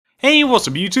Hey, what's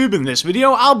up YouTube? In this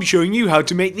video I'll be showing you how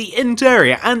to make the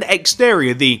interior and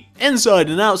exterior, the inside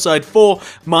and outside, for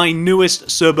my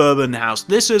newest Suburban house.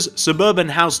 This is Suburban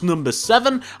house number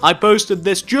 7. I posted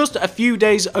this just a few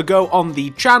days ago on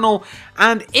the channel,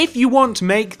 and if you want to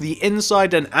make the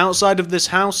inside and outside of this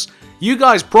house, you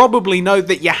guys probably know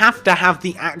that you have to have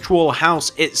the actual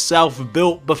house itself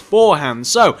built beforehand.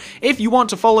 So if you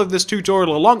want to follow this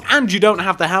tutorial along and you don't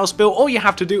have the house built, all you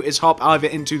have to do is hop either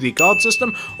into the card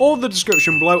system or the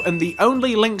description below, and the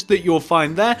only links that you'll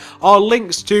find there are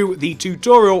links to the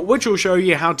tutorial which will show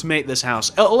you how to make this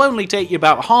house. It'll only take you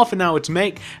about half an hour to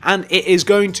make, and it is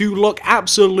going to look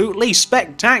absolutely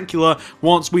spectacular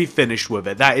once we've finished with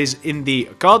it. That is in the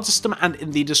card system and in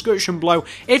the description below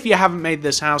if you haven't made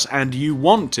this house and you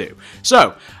want to.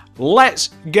 So let's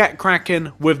get cracking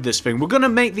with this thing. We're going to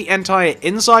make the entire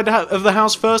inside of the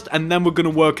house first, and then we're going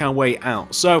to work our way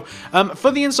out. So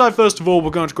for the inside, first of all, we're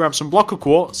going to grab some block of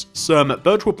quartz, some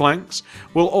birchwood planks.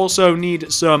 We'll also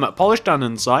need some polished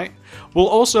andesite. We'll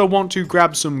also want to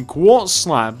grab some quartz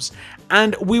slabs,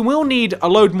 and we will need a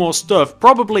load more stuff,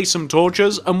 probably some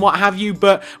torches and what have you,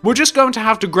 but we're just going to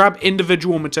have to grab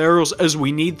individual materials as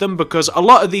we need them, because a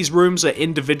lot of these rooms are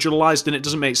individualized and it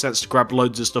doesn't make sense to grab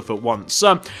loads of stuff at once.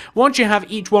 So once you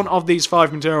have each one of these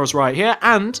 5 materials right here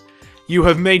and you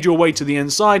have made your way to the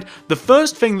inside, the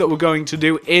first thing that we're going to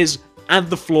do is add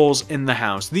the floors in the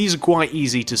house. These are quite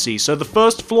easy to see. So the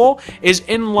first floor is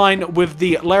in line with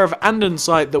the layer of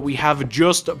andesite that we have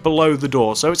just below the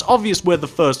door. So it's obvious where the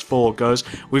first floor goes.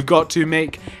 We've got to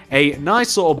make a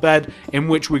nice little bed in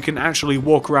which we can actually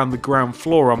walk around the ground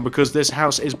floor on, because this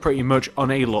house is pretty much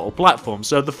on a little platform.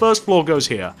 So the first floor goes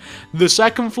here. The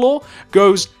second floor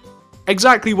goes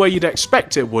exactly where you'd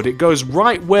expect it would. It goes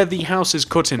right where the house is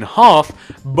cut in half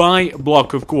by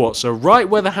block of quartz. So right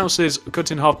where the house is cut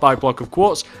in half by block of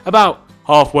quartz, about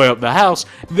halfway up the house,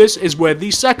 this is where the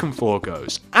second floor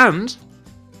goes. And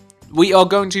we are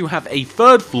going to have a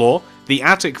third floor, the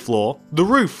attic floor, the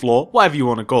roof floor, whatever you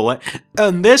want to call it,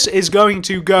 and this is going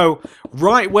to go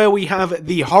right where we have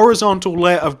the horizontal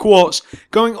layer of quartz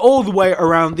going all the way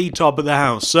around the top of the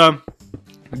house. So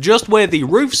just where the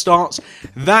roof starts,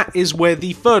 that is where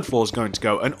the third floor is going to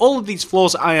go. And all of these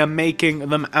floors, I am making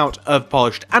them out of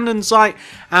polished andesite,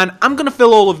 and I'm going to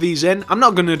fill all of these in. I'm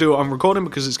not going to do it on recording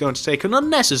because it's going to take an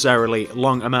unnecessarily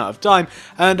long amount of time.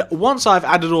 And once I've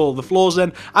added all the floors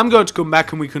in, I'm going to come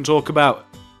back and we can talk about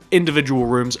individual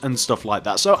rooms and stuff like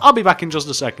that. So I'll be back in just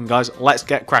a second, guys. Let's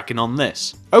get cracking on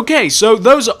this. Okay, so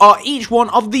those are each one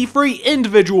of the 3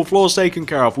 individual floors taken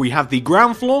care of. We have the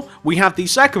ground floor, we have the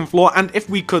second floor, and if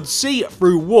we could see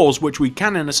through walls, which we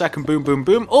can in a second, boom, boom,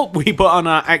 boom, we put on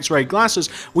our x-ray glasses,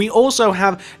 we also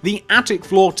have the attic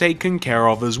floor taken care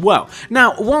of as well.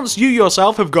 Now, once you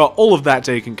yourself have got all of that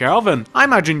taken care of, and I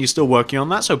imagine you're still working on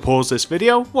that, so pause this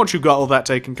video. Once you've got all that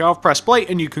taken care of, press play,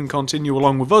 and you can continue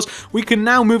along with us. We can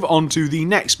now move on to the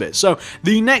next bit. So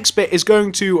the next bit is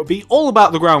going to be all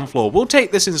about the ground floor. We'll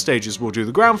take this in stages. We'll do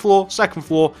the ground floor, second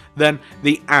floor, then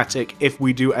the attic if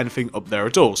we do anything up there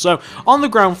at all. So on the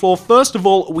ground floor, first of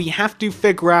all, we have to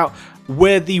figure out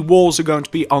where the walls are going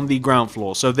to be on the ground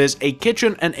floor. So there's a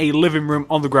kitchen and a living room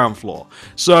on the ground floor.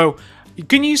 So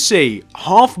can you see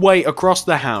halfway across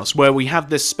the house where we have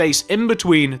this space in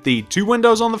between the 2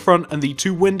 windows on the front and the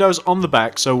 2 windows on the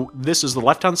back? So this is the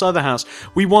left hand side of the house.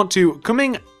 We want to,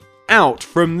 coming out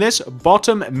from this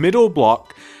bottom middle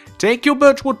block, take your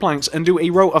birchwood planks and do a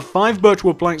row of 5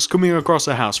 birchwood planks coming across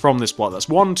the house from this block. That's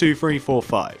 1, 2, 3, 4,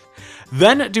 5.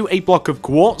 Then do a block of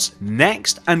quartz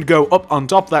next and go up on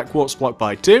top of that quartz block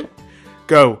by 2.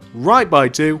 Go right by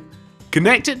 2.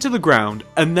 Connect it to the ground,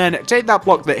 and then take that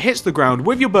block that hits the ground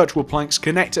with your birchwood planks,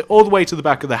 connect it all the way to the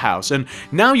back of the house, and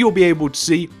now you'll be able to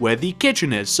see where the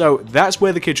kitchen is. So that's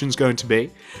where the kitchen's going to be.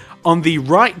 On the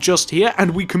right just here,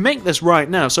 and we can make this right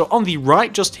now, so on the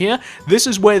right just here, this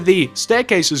is where the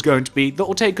staircase is going to be that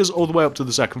will take us all the way up to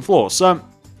the second floor. So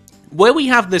where we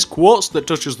have this quartz that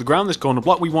touches the ground, this corner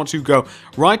block, we want to go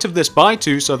right of this by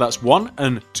 2, so that's 1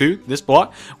 and 2, this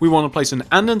block. We want to place an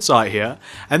andesite here,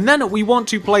 and then we want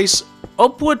to place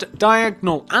upward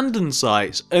diagonal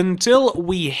andesites until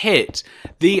we hit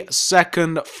the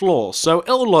second floor. So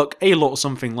it'll look a little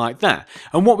something like that.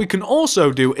 And what we can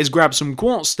also do is grab some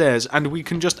quartz stairs, and we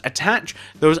can just attach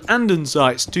those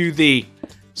andesites to the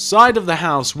side of the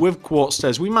house with quartz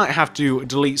stairs. We might have to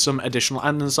delete some additional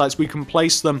andesites. We can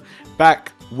place them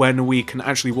back when we can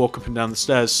actually walk up and down the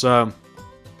stairs. So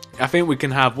I think we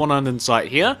can have one end in sight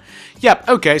here. Yep,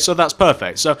 okay, so that's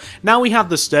perfect. So now we have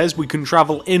the stairs, we can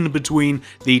travel in between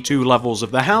the two levels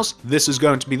of the house. This is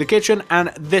going to be the kitchen, and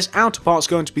this outer part is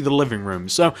going to be the living room.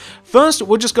 So first,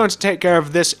 we're just going to take care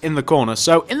of this in the corner.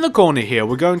 So in the corner here,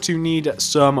 we're going to need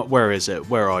some, where is it?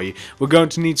 Where are you? We're going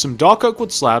to need some dark oak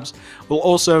wood slabs. We'll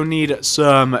also need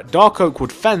some dark oak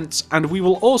wood fence, and we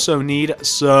will also need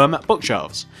some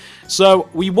bookshelves. So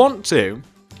we want to,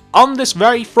 on this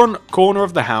very front corner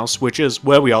of the house, which is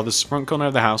where we are, this front corner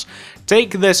of the house,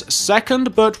 take this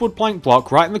second birchwood plank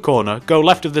block right in the corner, go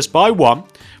left of this by one,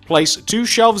 place 2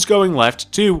 shelves going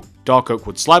left, 2 dark oak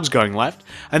wood slabs going left,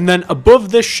 and then above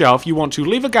this shelf you want to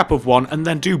leave a gap of 1 and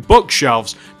then do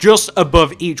bookshelves just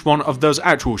above each one of those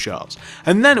actual shelves.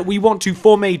 And then we want to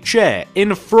form a chair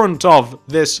in front of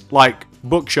this, like,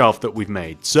 bookshelf that we've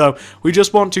made. So we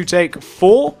just want to take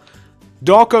 4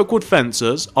 dark oak wood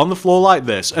fences on the floor like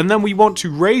this, and then we want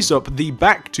to raise up the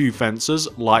back 2 fences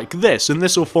like this, and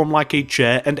this will form like a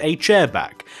chair and a chair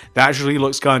back. That actually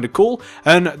looks kind of cool,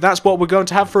 and that's what we're going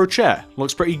to have for a chair.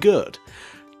 Looks pretty good.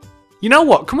 You know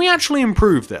what? Can we actually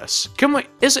improve this? Can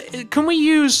we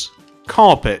use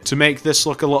carpet to make this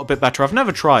look a little bit better? I've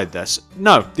never tried this.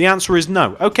 No, the answer is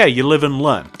no. Okay, you live and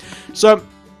learn. So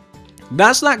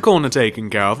that's that corner taken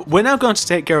care of. We're now going to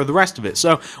take care of the rest of it.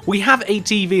 So we have a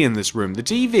TV in this room. The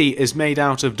TV is made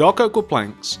out of dark oak wood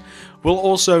planks. We'll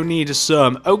also need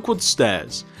some oak wood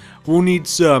stairs. We'll need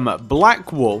some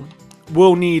black wool.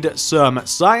 We'll need some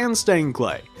cyan stained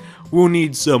clay. We'll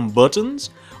need some buttons.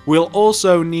 We'll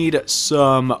also need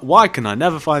some, why can I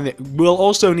never find it? We'll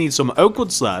also need some oak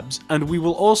wood slabs, and we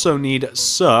will also need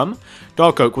some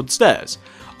dark oak wood stairs.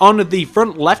 On the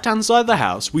front left-hand side of the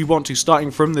house, we want to, starting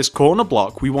from this corner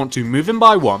block, we want to move in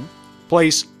by 1,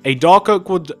 place a dark oak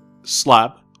wood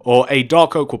slab, or a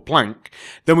dark oak wood plank,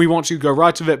 then we want to go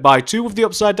right of it by 2 of the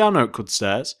upside down oak wood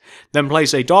stairs, then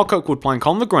place a dark oak wood plank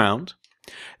on the ground,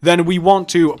 then we want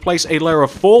to place a layer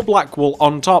of 4 black wool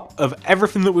on top of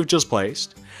everything that we've just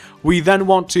placed. We then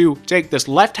want to take this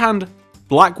left-hand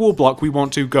black wool block, we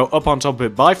want to go up on top of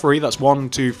it by 3, that's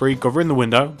 1, 2, 3, covering the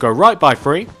window, go right by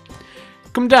 3,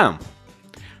 come down,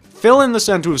 fill in the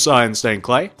center with cyan stained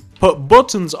clay, put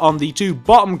buttons on the 2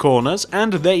 bottom corners,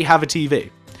 and there you have a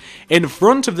TV. In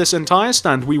front of this entire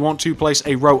stand, we want to place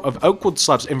a row of oak wood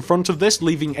slabs in front of this,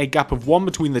 leaving a gap of 1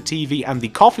 between the TV and the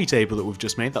coffee table that we've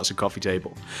just made. That's a coffee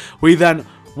table. We then,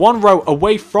 1 row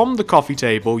away from the coffee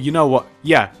table, you know what?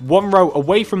 Yeah, 1 row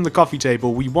away from the coffee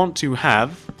table, we want to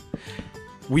have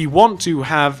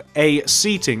a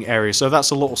seating area. So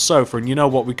that's a little sofa, and you know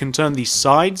what? We can turn these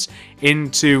sides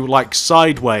into like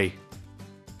sideway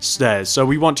stairs. So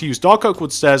we want to use dark oak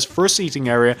wood stairs for a seating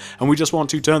area, and we just want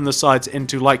to turn the sides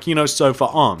into, like, you know, sofa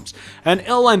arms. And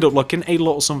it'll end up looking a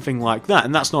little something like that,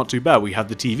 and that's not too bad. We have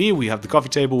the TV, we have the coffee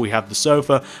table, we have the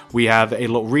sofa, we have a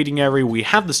little reading area, we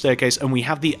have the staircase, and we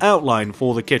have the outline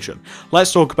for the kitchen.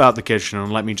 Let's talk about the kitchen,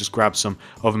 and let me just grab some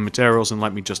oven materials, and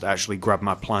let me just actually grab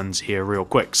my plans here real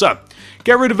quick. So,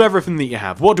 get rid of everything that you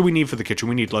have. What do we need for the kitchen?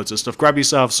 We need loads of stuff. Grab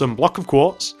yourself some block of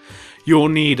quartz. You'll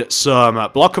need some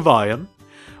block of iron.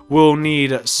 We'll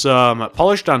need some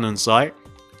polished andesite.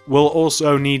 We'll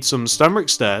also need some stone brick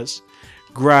stairs.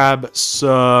 Grab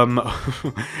some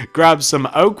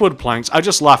oak wood planks. I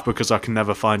just laugh because I can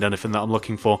never find anything that I'm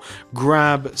looking for.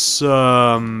 Grab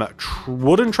some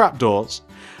wooden trapdoors.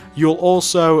 You'll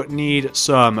also need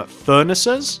some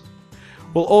furnaces.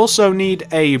 We'll also need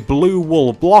a blue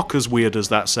wool block, as weird as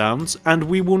that sounds. And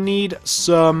we will need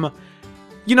some...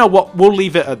 You know what, we'll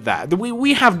leave it at that.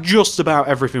 We have just about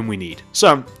everything we need.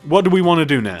 So, what do we want to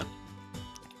do now?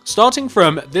 Starting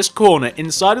from this corner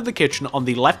inside of the kitchen on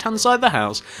the left-hand side of the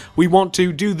house, we want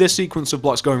to do this sequence of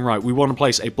blocks going right. We want to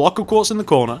place a block of quartz in the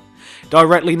corner,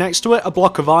 directly next to it a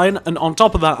block of iron, and on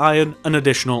top of that iron, an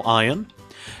additional iron.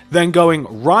 Then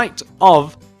going right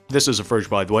of... This is a fridge,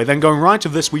 by the way. Then going right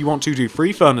of this, we want to do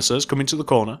 3 furnaces coming to the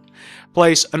corner,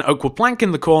 place an oak wood plank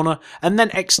in the corner, and then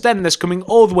extend this coming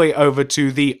all the way over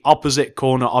to the opposite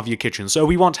corner of your kitchen. So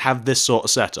we want to have this sort of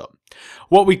setup.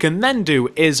 What we can then do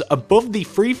is, above the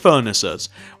 3 furnaces,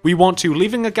 we want to,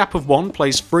 leaving a gap of 1,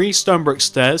 place 3 stone brick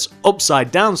stairs,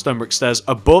 upside down stone brick stairs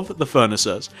above the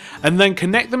furnaces, and then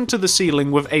connect them to the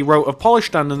ceiling with a row of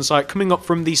polished andesite coming up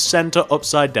from the center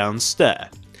upside down stair.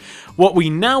 What we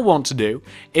now want to do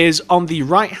is, on the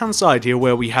right hand side here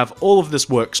where we have all of this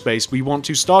workspace, we want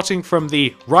to, starting from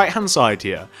the right hand side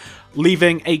here,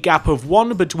 leaving a gap of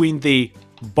 1 between the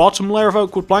bottom layer of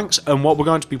oak wood planks and what we're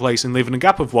going to be placing, leaving a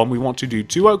gap of 1, we want to do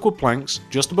 2 oak wood planks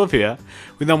just above here.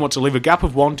 We then want to leave a gap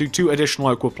of 1 to 2 additional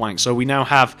oak wood planks. So we now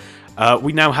have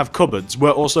we now have cupboards.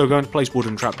 We're also going to place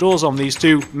wooden trapdoors on these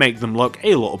to make them look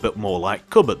a little bit more like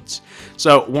cupboards.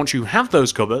 So once you have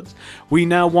those cupboards, we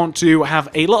now want to have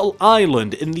a little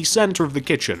island in the center of the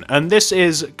kitchen, and this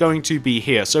is going to be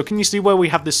here. So can you see where we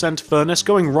have the center furnace?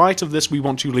 Going right of this, we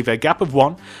want to leave a gap of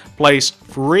 1, place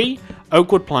 3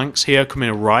 oak wood planks here,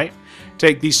 coming right.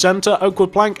 Take the center oak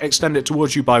wood plank, extend it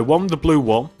towards you by 1, the blue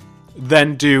wall.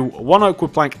 Then do 1 oak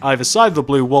wood plank either side of the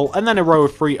blue wall, and then a row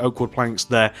of 3 oak wood planks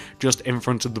there, just in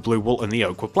front of the blue wall and the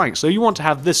oak wood plank. So you want to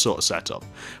have this sort of setup.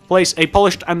 Place a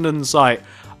polished andesite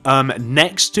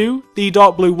next to the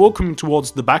dark blue wall coming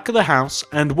towards the back of the house,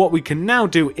 and what we can now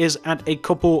do is add a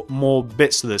couple more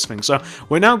bits to this thing. So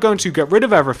we're now going to get rid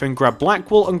of everything, grab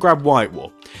black wool and grab white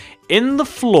wool. In the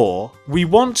floor, we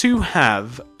want to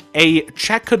have a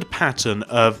checkered pattern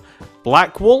of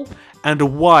black wool and a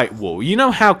white wool. You know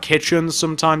how kitchens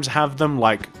sometimes have them,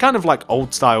 like kind of like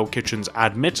old style kitchens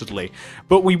admittedly,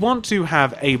 but we want to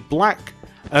have a black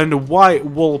and a white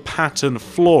wool pattern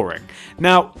flooring.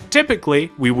 Now,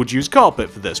 typically, we would use carpet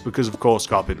for this, because of course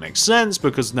carpet makes sense,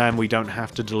 because then we don't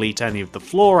have to delete any of the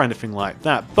floor or anything like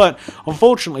that. But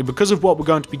unfortunately, because of what we're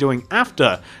going to be doing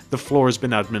after the floor has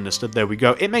been administered, there we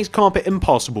go, it makes carpet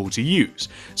impossible to use.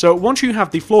 So once you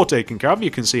have the floor taken care of,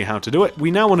 you can see how to do it.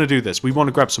 We now want to do this. We want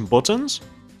to grab some buttons.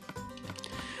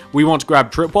 We want to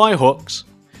grab tripwire hooks.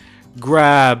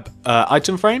 Grab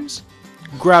item frames.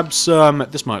 Grab some,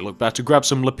 this might look better, grab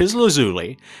some lapis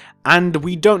lazuli, and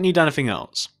we don't need anything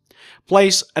else.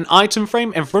 Place an item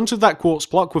frame in front of that quartz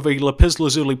block with a lapis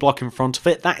lazuli block in front of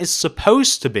it. That is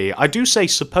supposed to be, I do say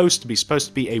supposed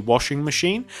to be a washing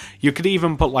machine. You could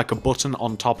even put like a button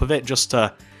on top of it just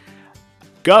to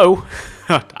go.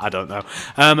 I don't know.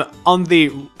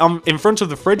 In front of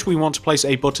the fridge, we want to place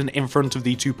a button in front of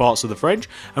the 2 parts of the fridge,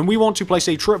 and we want to place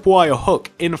a tripwire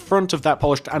hook in front of that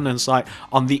polished andesite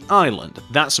on the island.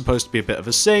 That's supposed to be a bit of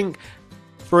a sink,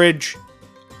 fridge,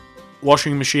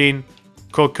 washing machine,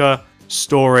 cooker,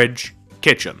 storage,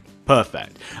 kitchen.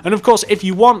 Perfect. And of course, if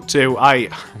you want to,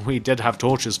 we did have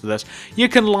torches for this, you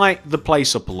can light the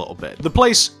place up a little bit. The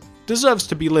place deserves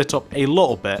to be lit up a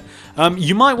little bit.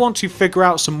 You might want to figure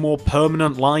out some more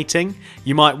permanent lighting.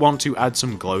 You might want to add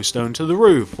some glowstone to the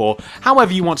roof, or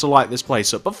however you want to light this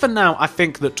place up. But for now, I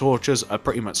think that torches are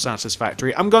pretty much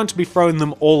satisfactory. I'm going to be throwing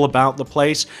them all about the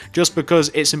place, just because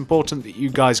it's important that you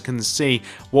guys can see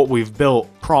what we've built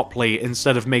properly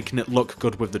instead of making it look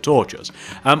good with the torches.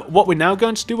 What we're now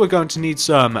going to do, we're going to need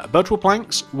some birch wood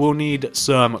planks, we'll need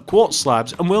some quartz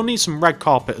slabs, and we'll need some red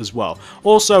carpet as well.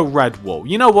 Also red wool.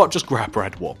 You know what? Just grab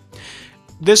red wool.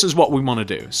 This is what we want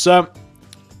to do. So,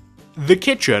 the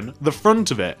kitchen, the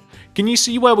front of it, can you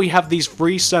see where we have these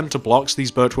 3 center blocks, these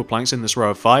birchwood planks in this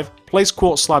row of 5? Place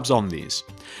quartz slabs on these.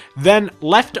 Then,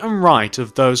 left and right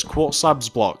of those quartz slabs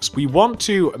blocks, we want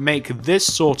to make this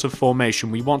sort of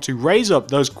formation. We want to raise up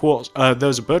those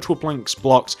birchwood planks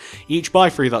blocks, each by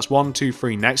 3, that's 1, 2,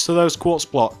 3, next to those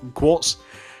quartz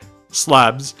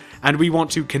slabs, and we want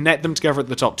to connect them together at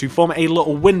the top to form a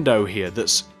little window here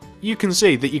that's, you can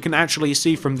see, that you can actually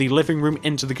see from the living room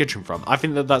into the kitchen from. I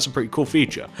think that that's a pretty cool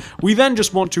feature. We then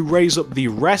just want to raise up the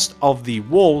rest of the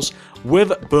walls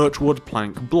with birchwood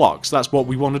plank blocks. That's what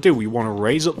we want to do. We want to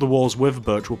raise up the walls with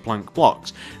birchwood plank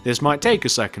blocks. This might take a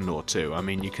second or two. I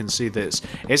mean, you can see this.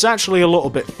 It's actually a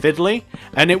little bit fiddly,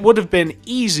 and it would have been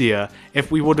easier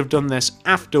if we would have done this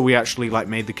after we actually like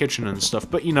made the kitchen and stuff.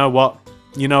 But you know what?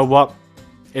 You know what?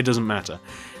 It doesn't matter.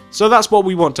 So that's what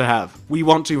we want to have. We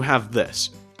want to have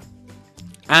this.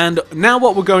 And now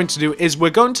what we're going to do is we're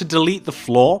going to delete the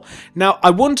floor. Now,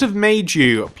 I wouldn't have made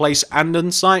you place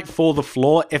andesite for the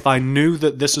floor if I knew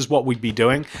that this is what we'd be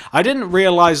doing. I didn't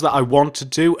realize that I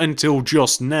wanted to until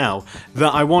just now,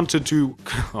 that I wanted to,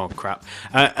 oh crap,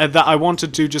 that I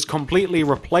wanted to just completely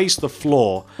replace the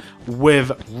floor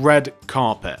with red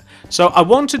carpet. So I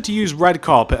wanted to use red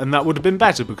carpet, and that would have been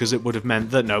better because it would have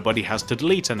meant that nobody has to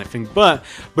delete anything. But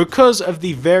because of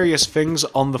the various things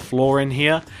on the floor in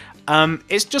here,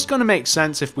 it's just going to make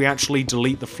sense if we actually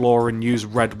delete the floor and use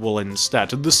red wool instead.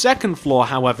 The second floor,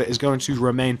 however, is going to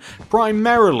remain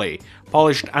primarily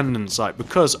polished andesite,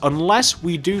 because unless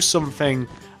we do something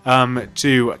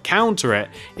to counter it,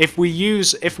 if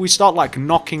we start like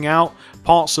knocking out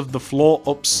parts of the floor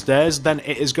upstairs, then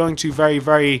it is going to very,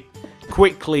 very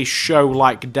quickly show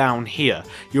like down here.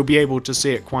 You'll be able to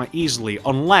see it quite easily,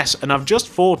 unless, and I've just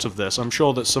thought of this, I'm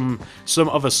sure that some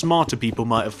other smarter people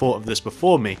might have thought of this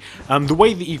before me. The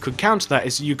way that you could counter that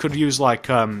is you could use like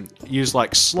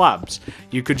slabs.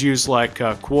 You could use like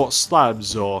quartz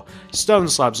slabs or stone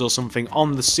slabs or something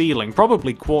on the ceiling.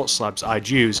 Probably quartz slabs I'd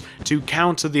use to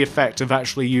counter the effect of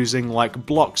actually using like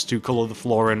blocks to colour the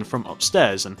floor in from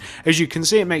upstairs. And as you can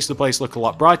see, it makes the place look a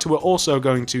lot brighter. We're also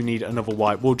going to need another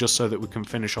white wall just so that we can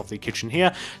finish off the kitchen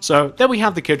here. So there we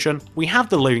have the kitchen, we have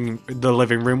the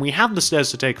living room, we have the stairs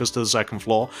to take us to the second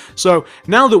floor. So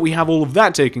now that we have all of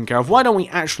that taken care of, why don't we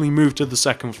actually move to the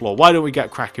second floor? Why don't we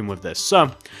get cracking with this?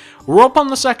 So we're up on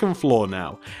the second floor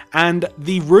now, and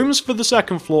the rooms for the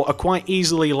second floor are quite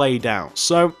easily laid out.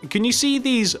 So can you see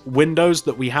these windows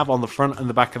that we have on the front and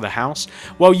the back of the house?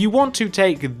 Well, you want to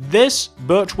take this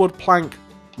birchwood plank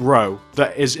row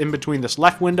that is in between this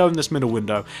left window and this middle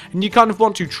window, and you kind of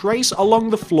want to trace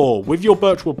along the floor with your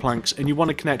birchwood planks, and you want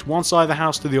to connect one side of the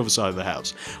house to the other side of the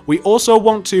house. We also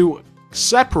want to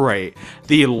separate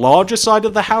the larger side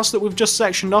of the house that we've just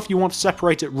sectioned off. You want to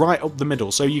separate it right up the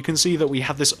middle, so you can see that we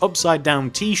have this upside down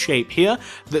T shape here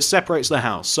that separates the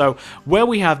house. So where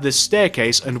we have this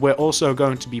staircase, and we're also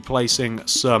going to be placing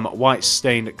some white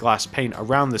stained glass paint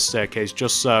around this staircase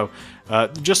just so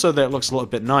that it looks a little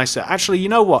bit nicer. Actually, you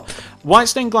know what? White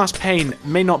stained glass paint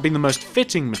may not be the most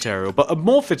fitting material, but a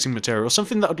more fitting material,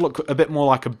 something that would look a bit more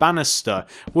like a banister,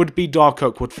 would be dark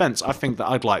oak wood fence. I think that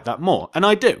I'd like that more, and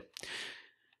I do.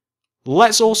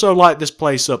 Let's also light this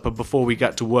place up before we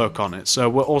get to work on it. So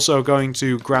we're also going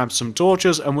to grab some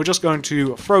torches, and we're just going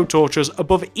to throw torches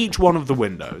above each one of the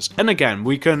windows. And again,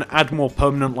 we can add more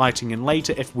permanent lighting in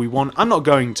later if we want. I'm not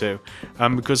going to,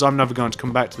 because I'm never going to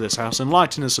come back to this house, and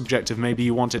lighting is subjective. Maybe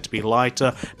you want it to be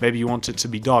lighter, maybe you want it to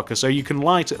be darker, so you can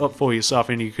light it up for yourself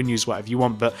and you can use whatever you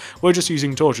want, but we're just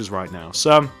using torches right now.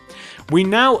 So we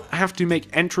now have to make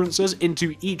entrances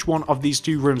into each one of these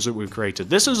two rooms that we've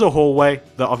created. This is a hallway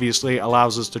that obviously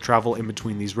allows us to travel in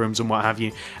between these rooms and what have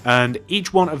you, and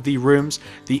each one of the rooms,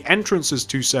 the entrances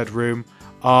to said room,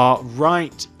 are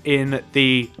right in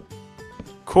the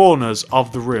corners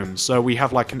of the room. So we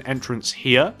have like an entrance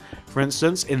here, for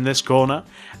instance, in this corner,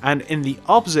 and in the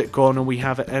opposite corner we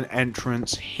have an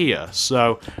entrance here.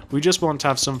 So we just want to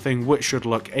have something which should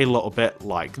look a little bit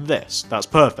like this. That's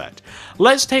perfect.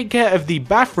 Let's take care of the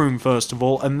bathroom first of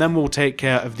all, and then we'll take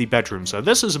care of the bedroom. So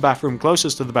this is a bathroom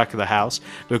closest to the back of the house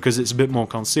because it's a bit more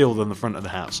concealed than the front of the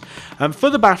house. And for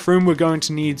the bathroom, we're going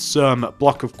to need some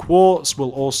block of quartz.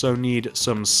 We'll also need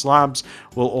some slabs.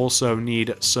 We'll also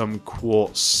need some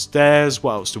quartz stairs.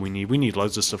 What else do we need? We need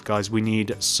loads of stuff, guys. We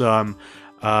need some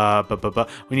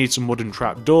we need some wooden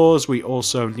trapdoors. We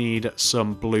also need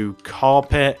some blue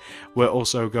carpet. We're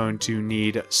also going to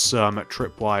need some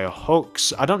tripwire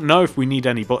hooks. I don't know if we need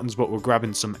any buttons, but we're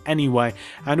grabbing some anyway.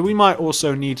 And we might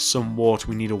also need some water.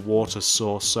 We need a water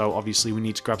source, so obviously we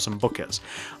need to grab some buckets.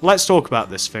 Let's talk about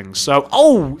this thing. So,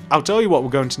 I'll tell you what we're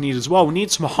going to need as well. We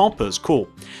need some hoppers. Cool.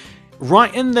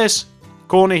 Right in this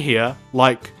corner here,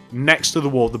 like next to the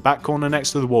wall, the back corner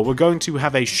next to the wall, we're going to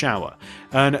have a shower.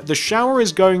 And the shower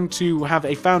is going to have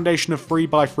a foundation of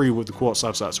 3x3 with the quartz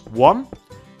slabs. So that's 1,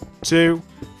 2,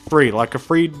 3, like a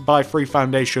 3x3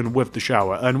 foundation with the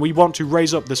shower. And we want to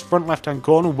raise up this front left-hand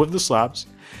corner with the slabs,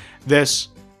 this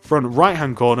front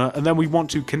right-hand corner, and then we want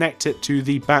to connect it to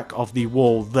the back of the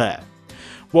wall there.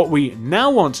 What we now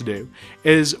want to do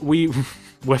is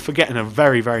we're forgetting a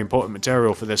very, very important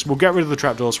material for this. We'll get rid of the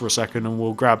trapdoors for a second and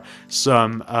we'll grab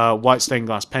some white stained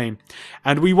glass paint.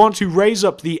 And we want to raise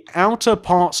up the outer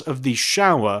parts of the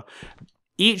shower,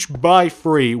 each by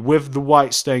 3 with the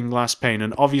white stained glass paint.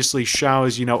 And obviously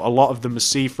showers, you know, a lot of them are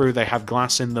see-through, they have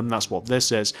glass in them, that's what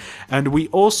this is. And we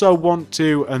also want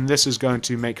to, and this is going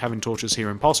to make having torches here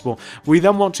impossible, we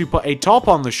then want to put a top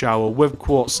on the shower with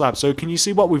quartz slabs. So can you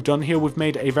see what we've done here? We've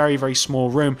made a very, very small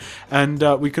room, and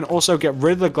we can also get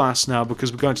rid of the glass now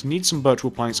because we're going to need some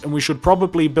birchwood planks, and we should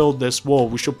probably build this wall.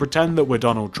 We should pretend that we're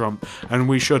Donald Trump, and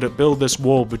we should build this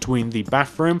wall between the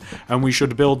bathroom, and we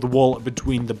should build the wall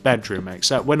between the bedroom,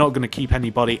 except we're not going to keep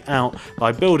anybody out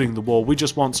by building the wall. We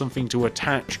just want something to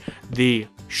attach the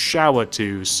shower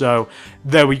to. So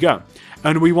there we go.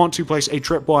 And we want to place a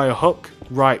tripwire hook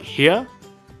right here.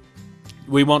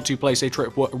 We want to place a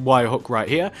tripwire hook right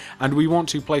here, and we want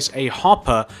to place a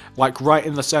hopper like right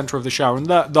in the center of the shower. And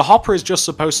the hopper is just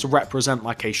supposed to represent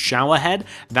like a shower head.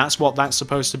 That's what that's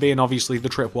supposed to be. And obviously the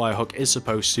tripwire hook is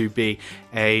supposed to be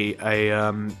a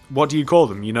what do you call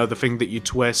them? You know, the thing that you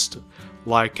twist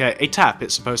like a tap.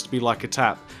 It's supposed to be like a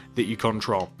tap that you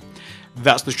control.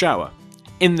 That's the shower.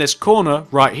 In this corner,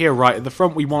 right here, right at the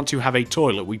front, we want to have a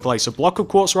toilet. We place a block of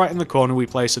quartz right in the corner, we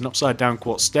place an upside down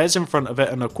quartz stairs in front of it,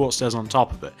 and a quartz stairs on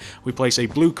top of it. We place a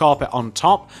blue carpet on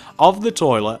top of the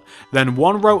toilet, then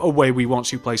one row away we want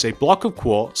to place a block of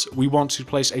quartz, we want to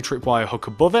place a tripwire hook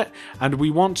above it, and we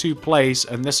want to place,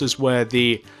 and this is where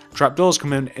the trapdoors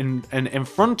come in, and in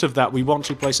front of that we want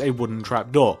to place a wooden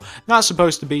trapdoor. That's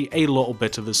supposed to be a little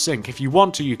bit of a sink. If you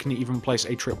want to, you can even place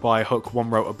a tripwire hook one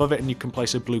row above it, and you can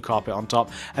place a blue carpet on top,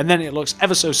 and then it looks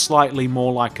ever so slightly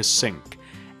more like a sink.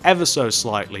 Ever so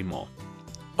slightly more.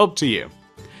 Up to you.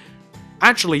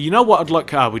 Actually, you know what I'd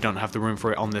like? We don't have the room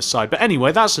for it on this side, but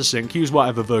anyway, that's a sink. Use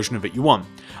whatever version of it you want.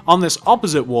 On this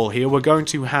opposite wall here, we're going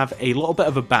to have a little bit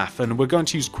of a bath, and we're going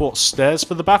to use quartz stairs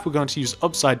for the bath. We're going to use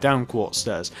upside down quartz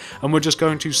stairs, and we're just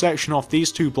going to section off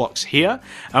these 2 blocks here,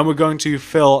 and we're going to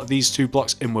fill these 2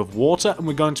 blocks in with water, and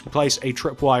we're going to place a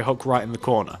tripwire hook right in the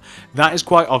corner. That is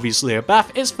quite obviously a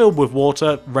bath. It's filled with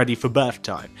water, ready for bath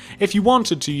time. If you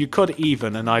wanted to, you could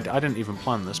even, and I didn't even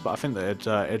plan this, but I think that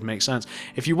it'd make sense.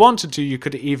 If you wanted to, you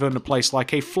could even place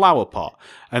like a flower pot,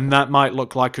 and that might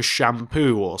look like a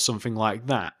shampoo or something like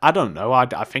that. I don't know, I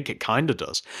think it kind of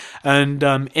does. And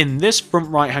in this front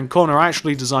right hand corner, I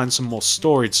actually designed some more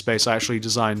storage space. I actually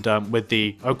designed with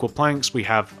the oak wood planks, we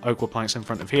have oak wood planks in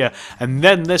front of here, and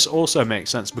then this also makes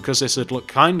sense because this would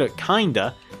look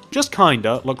just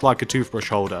kinda look like a toothbrush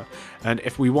holder. And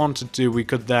if we wanted to, we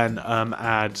could then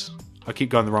add, I keep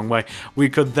going the wrong way, we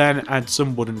could then add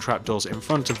some wooden trapdoors in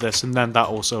front of this, and then that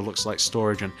also looks like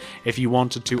storage. And if you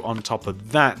wanted to, on top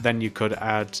of that, then you could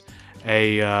add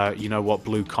a, you know what,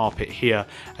 blue carpet here,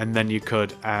 and then you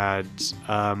could add,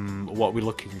 what we're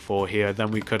looking for here,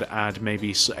 then we could add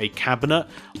maybe a cabinet,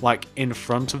 like, in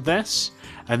front of this.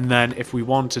 And then if we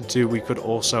wanted to, we could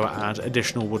also add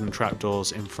additional wooden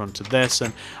trapdoors in front of this,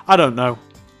 and I don't know,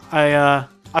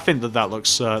 I think that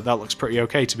looks pretty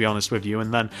okay, to be honest with you.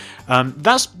 And then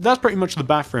that's pretty much the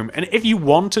bathroom. And if you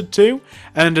wanted to,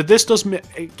 and this does,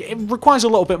 it requires a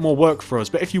little bit more work for us,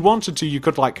 but if you wanted to, you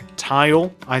could like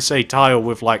tile. I say tile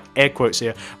with like air quotes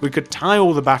here. We could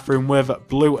tile the bathroom with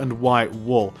blue and white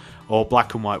wool, or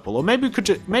black and white wool, or maybe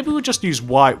we just use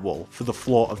white wool for the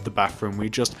floor of the bathroom. We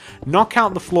just knock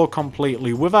out the floor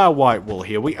completely with our white wool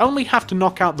here. We only have to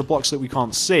knock out the blocks that we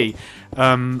can't see,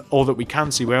 or that we can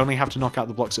see. We only have to knock out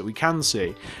the blocks that we can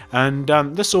see, and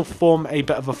this will form a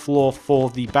bit of a floor for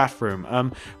the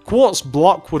bathroom. Quartz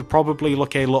block would probably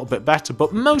look a little bit better,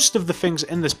 but most of the things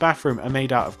in this bathroom are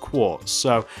made out of quartz,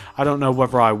 so I don't know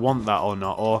whether I want that or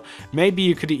not. Or maybe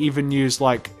you could even use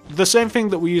like the same thing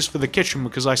that we use for the kitchen,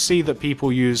 because I see that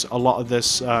people use a lot of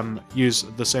this, use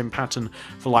the same pattern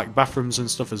for like bathrooms and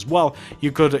stuff as well.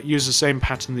 You could use the same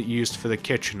pattern that you used for the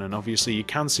kitchen, and obviously you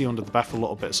can see under the bath a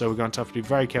little bit, so we're going to have to be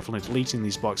very careful in deleting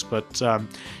these blocks, but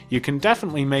you can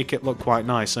definitely make it look quite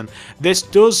nice. And this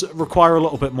does require a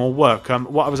little bit more work.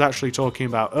 What I was actually talking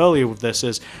about earlier with this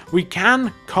is we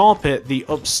can carpet the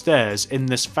upstairs in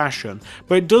this fashion,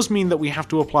 but it does mean that we have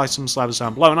to apply some slabs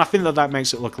down below, and I think that that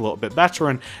makes it look a little bit better.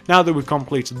 And now that we've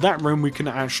completed that room, we can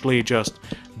actually just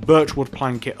birchwood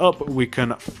plank it up, we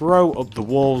can throw up the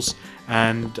walls,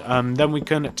 and then we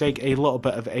can take a little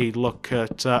bit of a look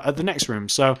at the next room.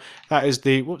 So that is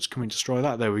the, whoops, can we destroy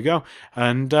that? There we go.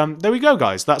 And there we go,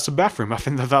 guys, that's the bathroom. I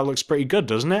think that that looks pretty good,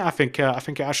 doesn't it? I think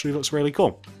it actually looks really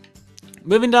cool.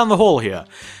 Moving down the hall here,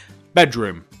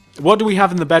 bedroom. What do we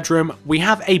have in the bedroom? We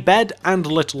have a bed and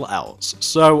little else.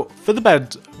 So for the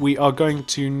bed, we are going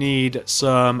to need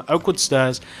some oak wood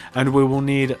stairs, and we will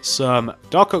need some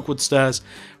dark oak wood stairs.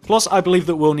 Plus, I believe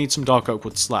that we'll need some dark oak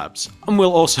wood slabs. And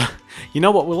we'll also, you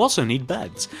know what, we'll also need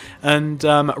beds. And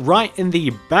right in the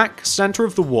back center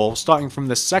of the wall, starting from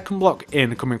the second block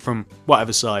in, coming from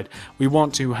whatever side, we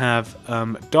want to have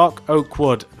dark oak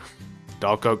wood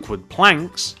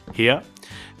planks here.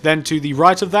 Then to the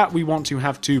right of that, we want to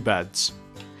have 2 beds.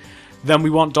 Then we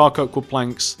want dark oak wood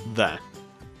planks there.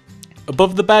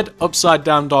 Above the bed, upside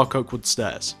down dark oak wood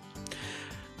stairs.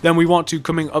 Then we want to,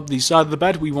 coming up the side of the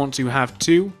bed, we want to have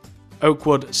 2 oak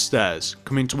wood stairs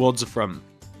coming towards the front.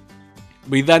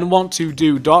 We then want to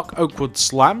do dark oak wood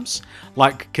slabs,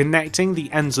 like connecting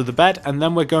the ends of the bed, and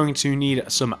then we're going to need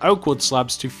some oak wood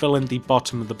slabs to fill in the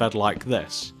bottom of the bed like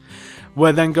this.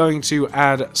 We're then going to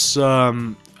add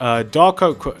some dark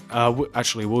oak,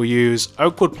 actually we'll use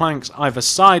oak wood planks either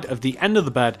side of the end of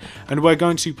the bed, and we're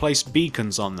going to place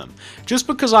beacons on them. Just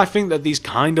because I think that these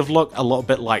kind of look a little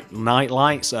bit like night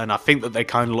lights, and I think that they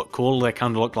kind of look cool. They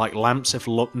kind of look like lamps if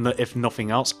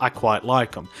nothing else. I quite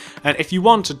like them. And if you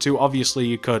wanted to, obviously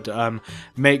you could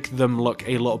make them look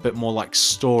a little bit more like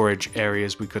storage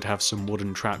areas. We could have some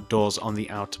wooden trapdoors on the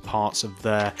outer parts of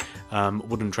their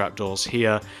wooden trapdoors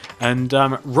here. And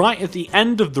right at the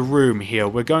end of the room here,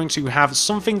 we're going to have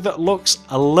something that looks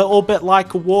a little bit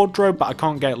like a wardrobe, but I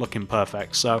can't get it looking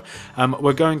perfect. So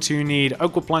we're going to need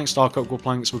oak wood planks, dark oak wood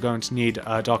planks. We're going to need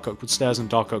dark oak wood stairs and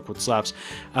dark oak wood slabs.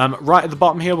 Right at the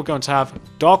bottom here, we're going to have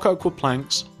dark oak wood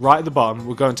planks. Right at the bottom,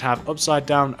 we're going to have upside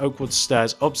down oak wood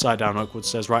stairs, upside down oak wood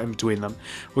stairs right in between them.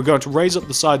 We're going to raise up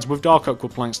the sides with dark oak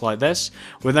wood planks like this.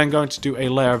 We're then going to do a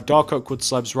layer of dark oak wood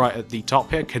slabs right at the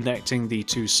top here, connecting the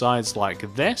two sides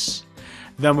like this.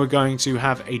 Then we're going to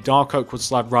have a dark oak wood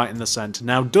slab right in the center.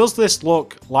 Now, does this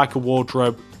look like a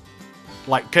wardrobe?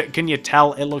 Like, can you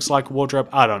tell it looks like a wardrobe?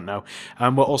 I don't know.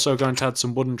 And we're also going to add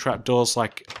some wooden trapdoors,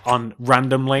 like, on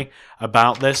randomly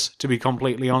about this, to be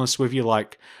completely honest with you,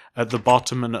 like, at the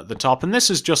bottom and at the top. And this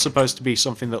is just supposed to be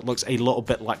something that looks a little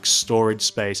bit like storage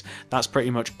space. That's pretty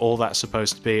much all that's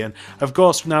supposed to be. And of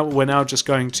course, now we're now just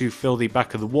going to fill the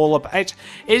back of the wall up.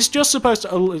 It's just supposed to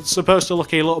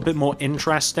look a little bit more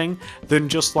interesting than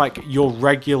just like your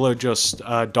regular just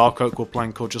dark oak wood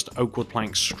plank or just oak wood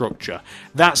plank structure.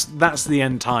 That's the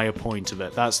entire point of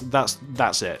it.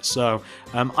 That's it. So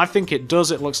I think it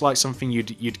does. It looks like something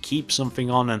you'd keep something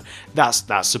on, and that's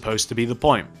supposed to be the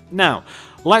point. Now,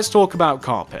 let's talk about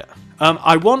carpet.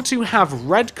 I want to have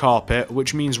red carpet,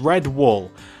 which means red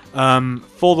wool,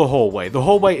 for the hallway. The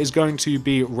hallway is going to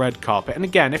be red carpet. And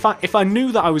again, if I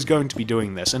knew that I was going to be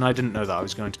doing this, and I didn't know that I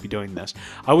was going to be doing this,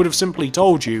 I would have simply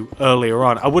told you earlier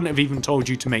on. I wouldn't have even told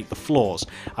you to make the floors.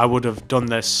 I would have done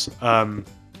this,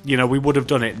 you know, we would have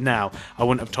done it now. I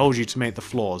wouldn't have told you to make the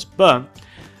floors. But,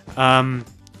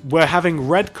 we're having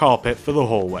red carpet for the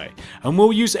hallway, and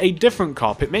we'll use a different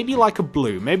carpet, maybe like a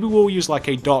blue. Maybe we'll use like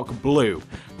a dark blue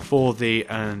for the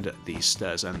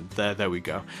stairs, and there we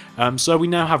go. So we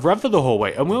now have red for the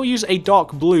hallway, and we'll use a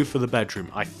dark blue for the bedroom,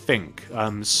 I think.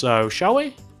 So shall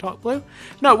we? Dark blue?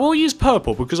 No, we'll use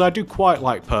purple, because I do quite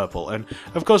like purple. And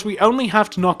of course, we only have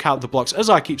to knock out the blocks. As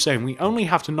I keep saying, we only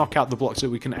have to knock out the blocks that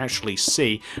we can actually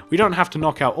see. We don't have to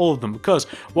knock out all of them, because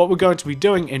what we're going to be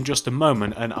doing in just a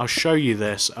moment, and I'll show you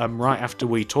this right after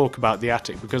we talk about the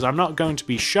attic, because I'm not going to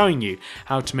be showing you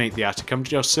how to make the attic. I'm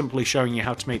just simply showing you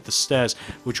how to make the stairs,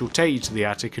 which will take you to the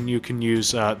attic, and you can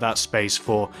use that space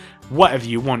for whatever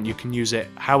you want. You can use it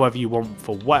however you want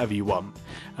for whatever you want.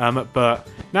 But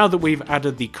now that we've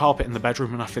added the carpet in the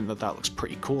bedroom, and I think that looks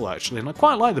pretty cool actually, and I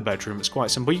quite like the bedroom. It's quite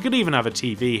simple. You could even have a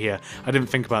TV here. I didn't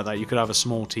think about that. You could have a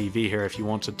small TV here if you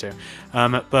wanted to.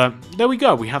 But there we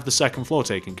go. We have the second floor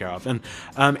taken care of. And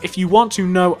if you want to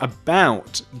know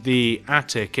about the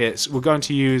attic, we're going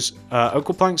to use oak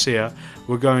wood planks here.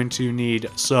 We're going to need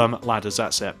some ladders.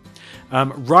 That's it.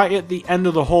 Right at the end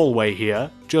of the hallway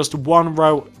here, just one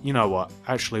row. You know what?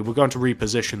 Actually, we're going to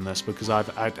reposition this because I've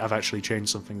actually changed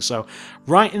something. So,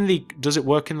 right in the, does it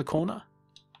work in the corner?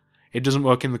 It doesn't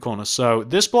work in the corner. So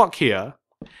this block here,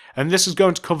 and this is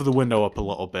going to cover the window up a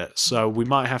little bit. So we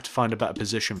might have to find a better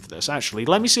position for this. Actually,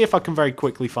 let me see if I can very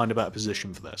quickly find a better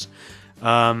position for this.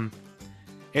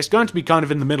 It's going to be kind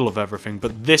of in the middle of everything,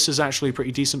 but this is actually a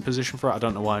pretty decent position for it. I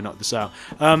don't know why I knocked this out.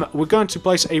 We're going to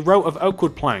place a row of oak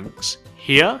wood planks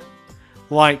here.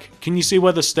 Like, can you see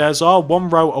where the stairs are? One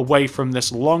row away from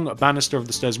this long banister of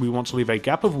the stairs, we want to leave a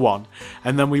gap of one.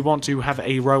 And then we want to have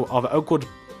a row of oak wood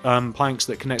planks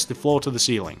that connects the floor to the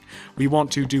ceiling. We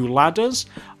want to do ladders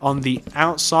on the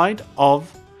outside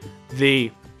of the...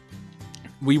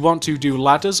 We want to do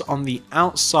ladders on the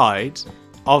outside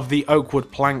of the oak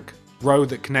wood plank row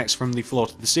that connects from the floor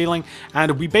to the ceiling,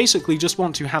 and we basically just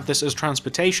want to have this as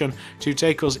transportation to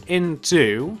take us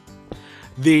into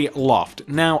the loft.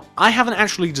 Now, I haven't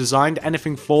actually designed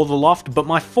anything for the loft, but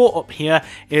my thought up here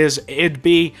is it'd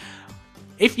be,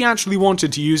 if you actually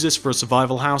wanted to use this for a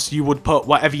survival house, you would put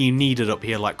whatever you needed up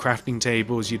here, like crafting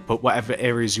tables, you'd put whatever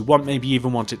areas you want, maybe you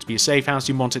even want it to be a safe house,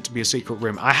 you want it to be a secret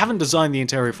room. I haven't designed the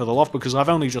interior for the loft because I've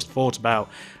only just thought about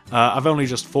I've only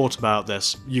just thought about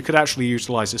this. You could actually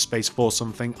utilize this space for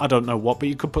something. I don't know what, but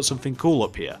you could put something cool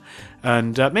up here.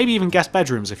 And maybe even guest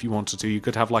bedrooms if you wanted to. You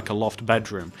could have like a loft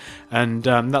bedroom. And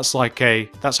that's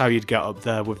how you'd get up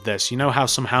there with this. You know how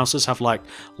some houses have like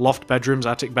loft bedrooms,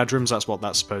 attic bedrooms? That's what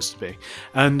that's supposed to be.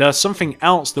 And something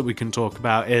else that we can talk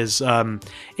about is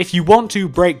if you want to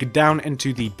break down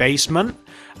into the basement,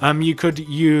 you could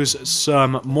use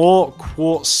some more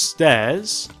quartz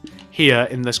stairs here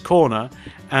in this corner,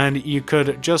 and you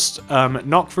could just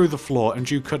knock through the floor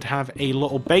and you could have a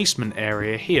little basement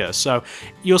area here. So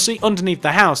you'll see underneath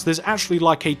the house there's actually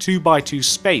like a 2x2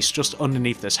 space just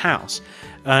underneath this house,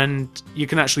 and you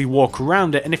can actually walk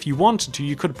around it, and if you wanted to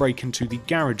you could break into the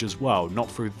garage as well. Not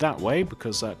through that way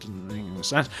because that doesn't make any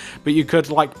sense, but you could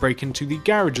like break into the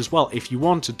garage as well if you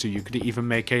wanted to. You could even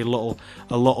make a little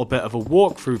bit of a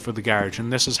walkthrough for the garage,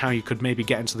 and this is how you could maybe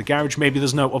get into the garage. Maybe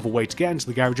there's no other way to get into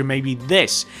the garage, and maybe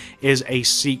this is a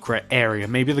secret area.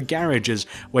 Maybe the garage is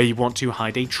where you want to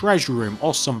hide a treasure room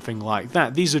or something like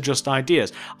that. These are just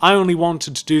ideas. I only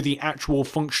wanted to do the actual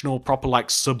functional proper like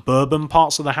suburban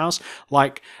parts of the house,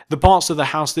 like the parts of the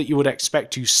house that you would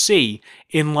expect to see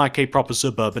in like a proper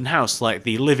suburban house, like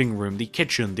the living room, the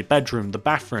kitchen, the bedroom, the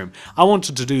bathroom. I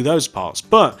wanted to do those parts,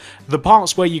 but the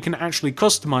parts where you can actually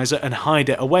customize it and hide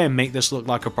it away and make this look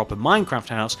like a proper Minecraft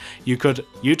house, you could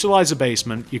utilize a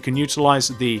basement, you can utilize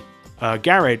the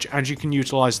garage, and you can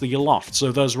utilize the loft.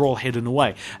 So those are all hidden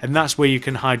away, and that's where you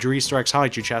can hide your Easter eggs,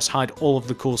 hide your chests, hide all of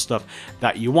the cool stuff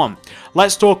that you want.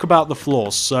 Let's talk about the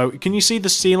floors. So can you see the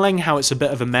ceiling, how it's a bit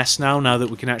of a mess now that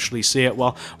we can actually see it?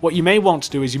 Well, what you may want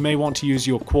to do is you may want to use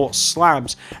your quartz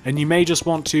slabs, and you may just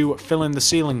want to fill in the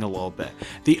ceiling a little bit.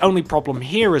 The only problem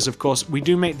here is, of course, we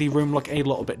do make the room look a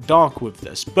little bit dark with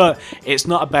this, but it's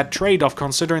not a bad trade-off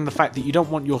considering the fact that you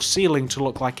don't want your ceiling to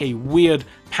look like a weird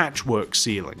patchwork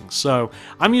ceiling. So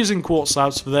I'm using quartz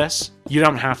slabs for this. You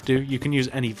don't have to. You can use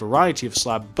any variety of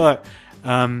slab, but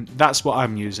that's what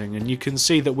I'm using, and you can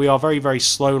see that we are very, very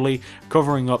slowly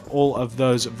covering up all of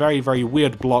those very, very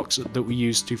weird blocks that we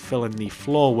used to fill in the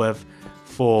floor with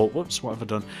for, whoops, what have I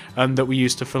done? That we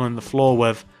used to fill in the floor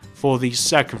with for the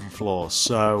second floor.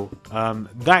 So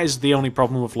that is the only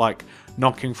problem with like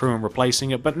knocking through and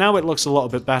replacing it, but now it looks a little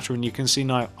bit better, and you can see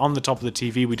now on the top of the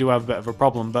TV we do have a bit of a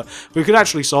problem, but we could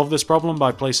actually solve this problem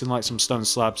by placing like some stone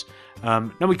slabs.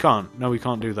 No, we can't. No, we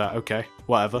can't do that. Okay,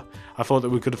 whatever. I thought that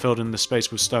we could have filled in the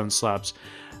space with stone slabs.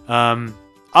 I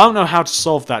don't know how to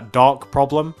solve that dark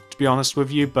problem, to be honest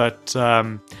with you, but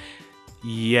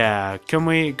yeah, can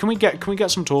we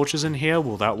get some torches in here?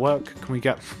 Will that work? Can we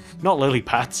get not lily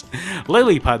pads?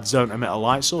 Lily pads don't emit a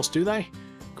light source, do they?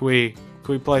 Can we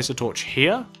place a torch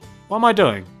here? What am I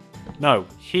doing? No,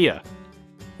 here.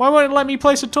 Why won't it let me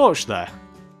place a torch there?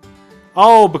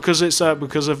 Oh, because it's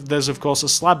there's of course a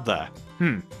slab there.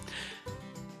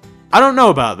 I don't know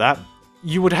about that.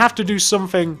 You would have to do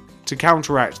something to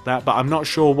counteract that, but I'm not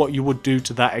sure what you would do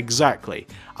to that exactly.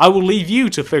 I will leave you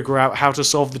to figure out how to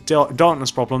solve the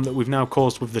darkness problem that we've now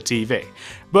caused with the TV.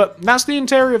 But that's the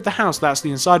interior of the house, that's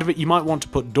the inside of it. You might want to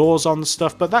put doors on the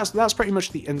stuff, but that's pretty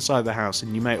much the inside of the house,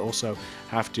 and you may also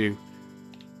have to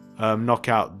knock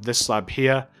out this slab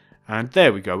here. And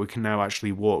there we go, we can now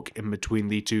actually walk in between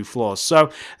the two floors. So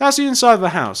that's the inside of the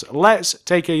house. Let's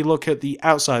take a look at the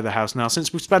outside of the house now,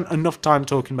 since we've spent enough time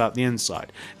talking about the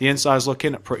inside. The inside is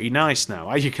looking pretty nice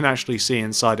now. You can actually see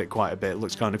inside it quite a bit, it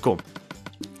looks kind of cool.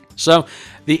 So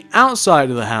the outside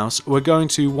of the house, we're going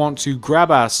to want to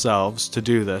grab ourselves to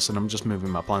do this, and I'm just moving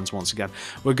my plans once again.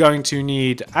 We're going to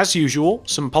need, as usual,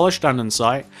 some polished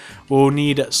andesite. We'll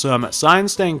need some cyan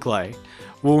stained clay.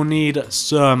 We'll need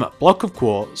some block of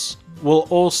quartz. We'll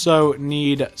also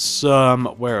need some,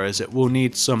 where is it? We'll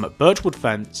need some birchwood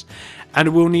fence, and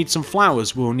we'll need some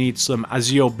flowers. We'll need some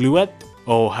azure bleuette,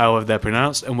 or however they're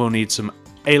pronounced, and we'll need some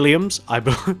alliums.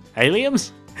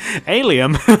 Alliums?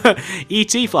 Allium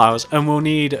ET flowers, and we'll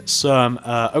need some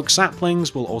oak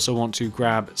saplings. We'll also want to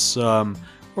grab some,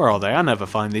 where are they? I never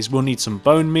find these. We'll need some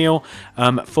bone meal.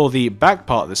 For the back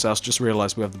part of this house, just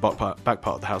realised we have the back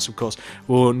part of the house, of course.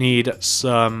 We'll need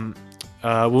some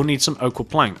oak wood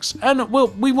planks, and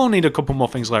we will need a couple more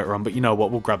things later on, but you know what,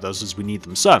 we'll grab those as we need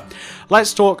them. So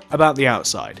let's talk about the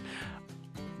outside.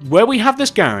 Where we have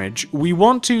this garage, we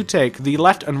want to take the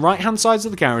left and right hand sides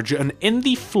of the garage, and in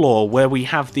the floor where we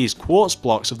have these quartz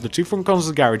blocks of the two front corners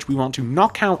of the garage, we want to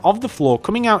knock out of the floor,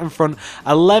 coming out in front,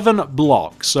 11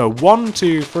 blocks. So 1,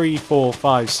 2, 3, 4,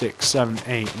 5, 6, 7,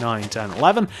 8, 9, 10,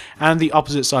 11, and the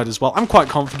opposite side as well. I'm quite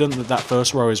confident that that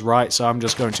first row is right, so I'm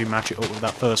just going to match it up with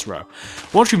that first row.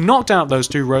 Once you've knocked out those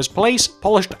two rows, place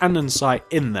polished andesite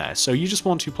in there. So you just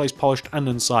want to place polished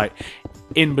andesite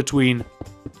in between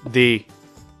the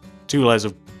 2 layers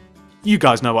of... You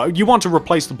guys know what. You want to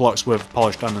replace the blocks with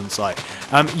polished andesite.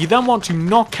 You then want to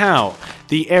knock out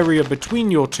the area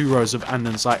between your 2 rows of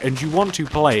andesite, and you want to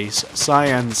place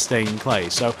cyan stained clay.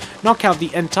 So knock out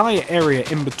the entire area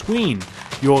in between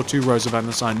your 2 rows of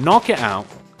andesite. Knock it out.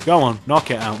 Go on,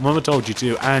 knock it out. Mama told you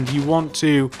to. And you want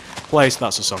to place...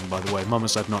 That's a song, by the way. Mama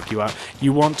said knock you out.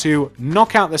 You want to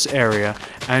knock out this area,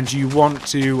 and you want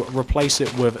to replace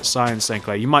it with cyan stained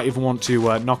clay. You might even want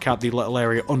to knock out the little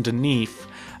area underneath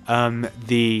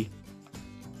the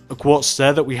quartz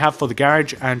stair that we have for the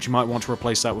garage, and you might want to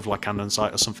replace that with like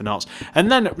andesite or something else, and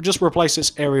then just replace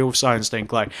this area with cyan stained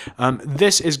clay.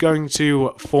 This is going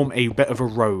to form a bit of a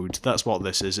road. That's what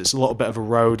this is. It's a little bit of a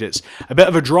road. It's a bit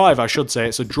of a drive, I should say.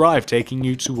 It's a drive taking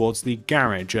you towards the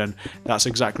garage, and that's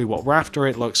exactly what we're after.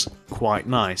 It looks quite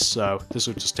nice, so this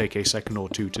will just take a second or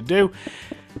two to do,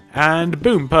 and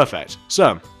boom, perfect.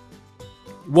 So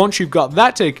once you've got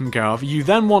that taken care of, you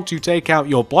then want to take out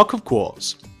your block of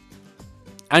quartz,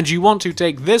 and you want to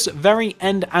take this very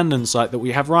end andesite that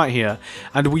we have right here,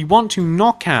 and we want to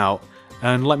knock out,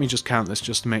 and let me just count this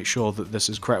just to make sure that this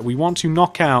is correct. We want to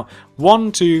knock out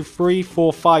 1, 2, 3,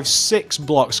 4, 5, 6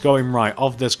 blocks going right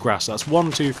of this grass. That's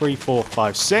 1, 2, 3, 4,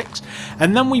 5, 6.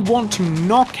 And then we want to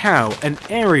knock out an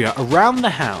area around the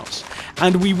house,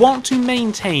 and we want to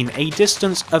maintain a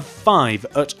distance of 5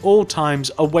 at all times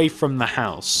away from the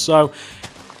house. So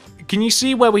can you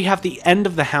see where we have the end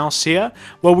of the house here?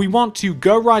 Well, we want to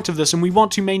go right of this, and we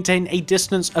want to maintain a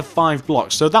distance of 5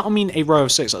 blocks. So that will mean a row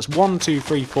of 6. That's 1, 2,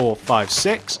 3, 4, 5,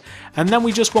 6. And then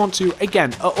we just want to,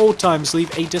 again, at all times,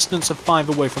 leave a distance of 5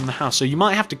 away from the house. So you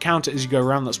might have to count it as you go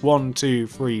around. That's 1, 2,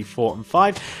 3, 4, and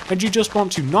 5. And you just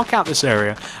want to knock out this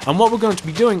area. And what we're going to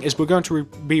be doing is we're going to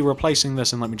be replacing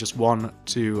this. And let me just 1,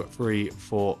 2, 3,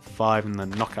 4, 5, and then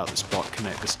knock out this block,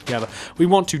 connect this together. We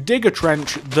want to dig a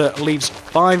trench that leaves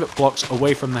 5 blocks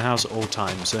away from the house at all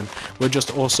times. And we're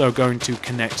just also going to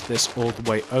connect this all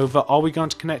the way over. Are we going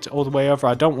to connect it all the way over?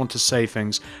 I don't want to say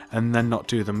things and then not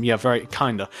do them. Yeah, very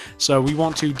kinda. So we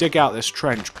want to dig out this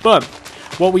trench, but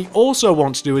what we also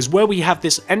want to do is where we have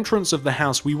this entrance of the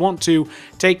house, we want to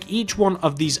take each one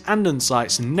of these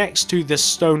andesites next to this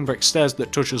stone brick stairs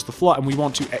that touches the floor, and we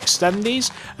want to extend these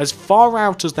as far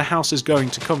out as the house is going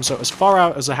to come. So as far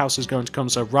out as the house is going to come,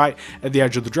 so right at the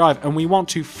edge of the drive, and we want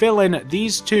to fill in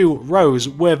these 2 rows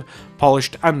with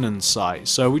polished andesite.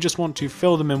 So we just want to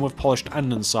fill them in with polished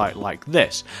andesite like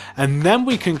this, and then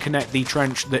we can connect the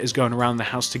trench that is going around the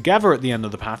house together at the end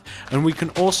of the path, and we can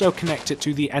also connect it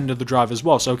to the end of the drive as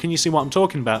well. So can you see what I'm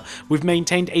talking about? We've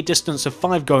maintained a distance of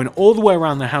 5 going all the way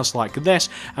around the house like this,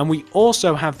 and we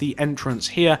also have the entrance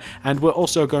here, and we're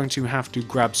also going to have to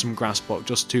grab some grass block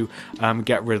just to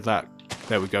get rid of that.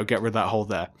 There we go, get rid of that hole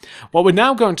there. What we're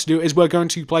now going to do is we're going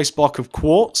to place a block of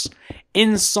quartz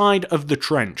inside of the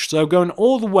trench. So going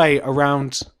all the way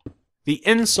around the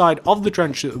inside of the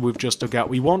trench that we've just dug out,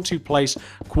 we want to place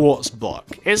quartz block.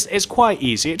 It's quite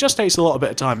easy. It just takes a little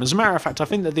bit of time. As a matter of fact, I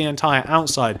think that the entire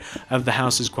outside of the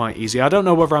house is quite easy. I don't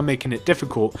know whether I'm making it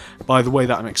difficult by the way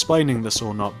that I'm explaining this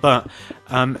or not, but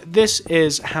this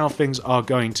is how things are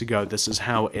going to go. This is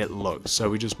how it looks. So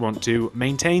we just want to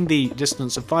maintain the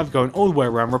distance of 5 going all the way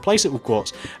around, replace it with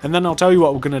quartz, and then I'll tell you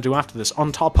what we're going to do after this.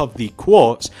 On top of the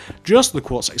quartz, just the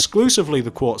quartz, exclusively the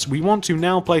quartz, we want to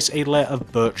now place a layer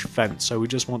of birch fence. So we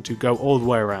just want to go all the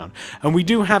way around, and we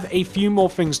do have a few more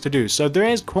things to do. So there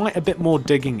is quite a bit more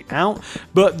digging out,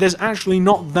 but there's actually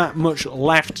not that much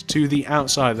left to the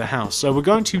outside of the house. So we're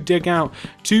going to dig out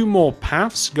 2 more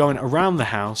paths going around the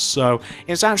house. So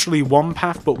it's actually 1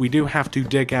 path, but we do have to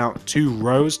dig out 2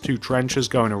 rows, 2 trenches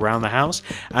going around the house,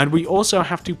 and we also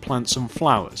have to plant some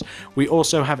flowers. We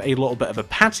also have a little bit of a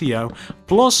patio,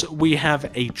 plus we have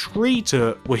a tree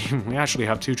to... we actually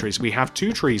have 2 trees. We have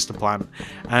 2 trees to plant,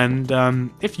 and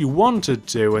if you wanted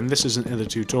to, and this isn't in the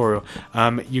tutorial,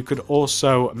 you could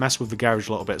also mess with the garage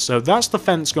a little bit. So that's the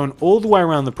fence going all the way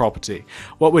around the property.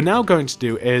 What we're now going to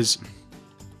do is,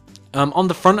 on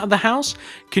the front of the house,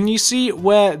 can you see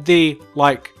where the,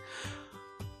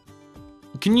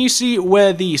 can you see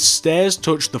where the stairs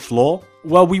touch the floor?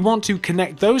 Well, we want to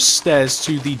connect those stairs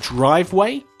to the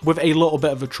driveway with a little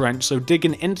bit of a trench. So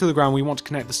digging into the ground, we want to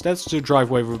connect the stairs to the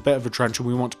driveway with a bit of a trench, and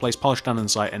we want to place polished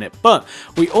andesite in it. But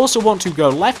we also want to go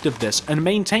left of this and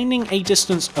maintaining a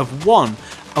distance of 1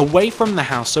 away from the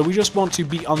house. So we just want to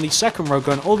be on the second row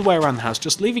going all the way around the house,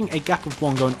 just leaving a gap of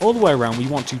 1 going all the way around. We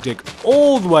want to dig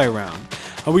all the way around.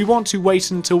 And we want to wait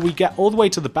until we get all the way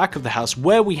to the back of the house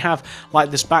where we have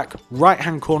like this back right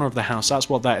hand corner of the house. That's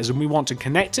what that is, and we want to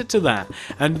connect it to that,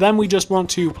 and then we just want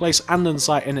to place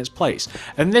andesite in its place,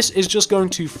 and this is just going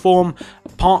to form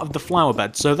part of the flower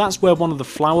bed. So that's where one of the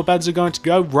flower beds are going to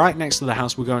go. Right next to the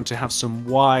house we're going to have some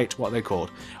white, what are they called?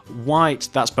 White,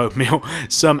 that's bone meal,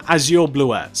 some azure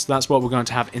bluettes. That's what we're going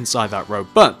to have inside that row.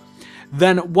 But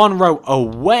then 1 row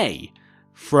away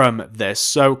from this,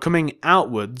 so coming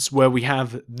outwards where we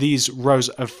have these rows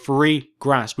of free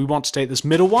grass, we want to take this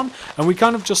middle one and we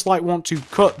kind of just like want to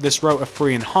cut this row of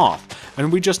 3 in half,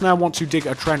 and we just now want to dig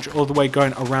a trench all the way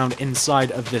going around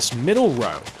inside of this middle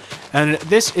row, and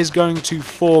this is going to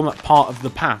form part of the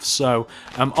path. So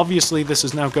obviously this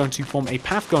is now going to form a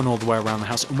path going all the way around the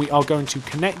house, and we are going to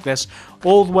connect this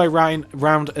all the way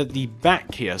round at the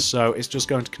back here. So it's just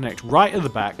going to connect right at the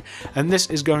back, and this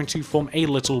is going to form a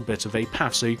little bit of a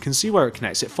path. So you can see where it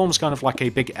connects. It forms kind of like a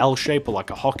big L shape, or like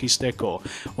a hockey stick, or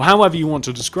however you want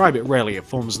to describe it. Really, it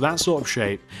forms that sort of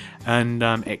shape, and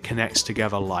it connects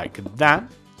together like that.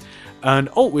 And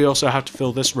oh, we also have to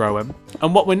fill this row in.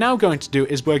 And what we're now going to do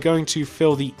is we're going to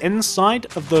fill the inside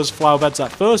of those flower beds.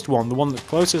 That first one, the one that's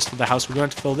closest to the house, we're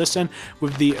going to fill this in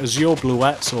with the azure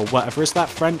bluettes, or whatever. Is that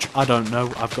French? I don't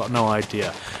know. I've got no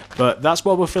idea. But that's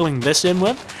what we're filling this in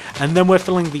with. And then we're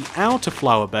filling the outer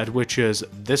flower bed, which is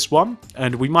this one.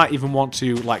 And we might even want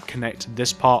to like connect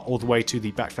this part all the way to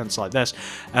the back fence like this.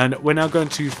 And we're now going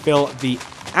to fill the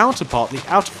outer part, the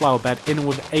outer flower bed, in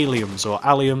with alliums or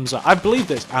alliums. I believe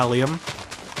it's allium,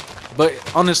 but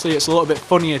honestly it's a little bit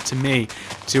funnier to me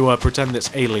to pretend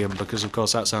it's alien, because of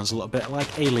course that sounds a little bit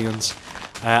like aliens.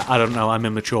 I don't know, I'm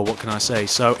immature, what can I say?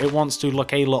 So it wants to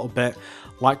look a little bit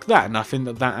like that, and I think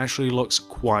that that actually looks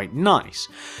quite nice.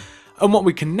 And what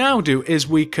we can now do is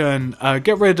we can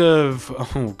get rid of,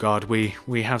 oh god,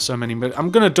 we have so many, but I'm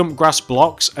going to dump grass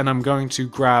blocks, and I'm going to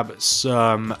grab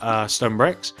some stone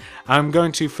bricks. I'm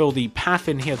going to fill the path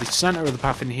in here, the center of the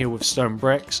path in here, with stone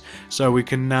bricks, so we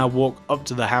can now walk up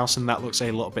to the house, and that looks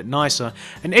a little bit nicer.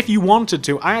 And if you wanted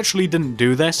to, I actually didn't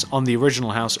do this on the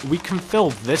original house, we can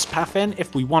fill this path in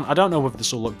if we want. I don't know if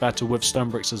this will look better with stone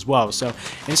bricks as well, so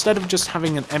instead of just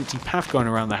having an empty path going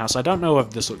around the house, I don't know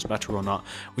if this looks better or not.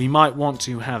 We might want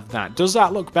to have that. Does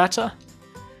that look better?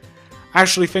 I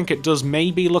actually think it does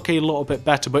maybe look a little bit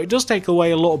better, but it does take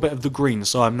away a little bit of the green,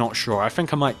 so I'm not sure. I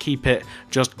think I might keep it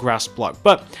just grass block.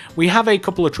 But we have a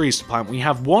couple of trees to plant. We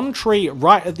have one tree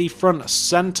right at the front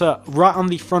center, right on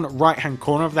the front right hand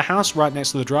corner of the house, right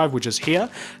next to the drive, which is here.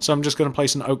 So I'm just going to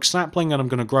place an oak sapling, and I'm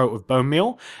going to grow it with bone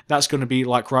meal. That's going to be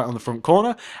like right on the front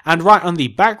corner. And right on the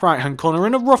back right hand corner,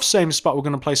 in a rough same spot, we're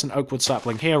going to place an oak wood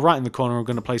sapling here. Right in the corner, we're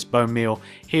going to place bone meal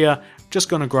here. Just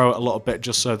going to grow it a little bit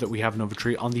just so that we have another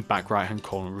tree on the back right hand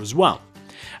corner as well.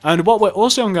 And what we're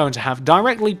also going to have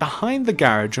directly behind the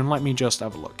garage, and let me just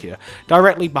have a look here,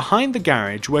 directly behind the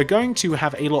garage, we're going to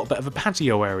have a little bit of a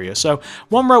patio area. So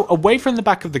one row away from the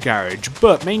back of the garage,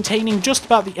 but maintaining just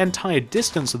about the entire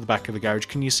distance of the back of the garage.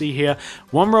 Can you see here?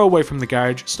 One row away from the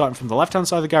garage, starting from the left hand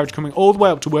side of the garage, coming all the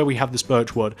way up to where we have this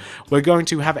birch wood. We're going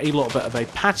to have a little bit of a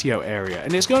patio area,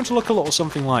 and it's going to look a little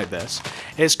something like this.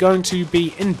 It's going to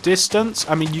be in distance.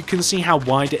 I mean, you can see how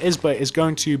wide it is, but it's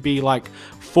going to be like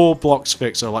 4 blocks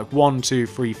thick, so like 1, 2,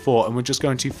 3, 4, and we're just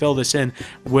going to fill this in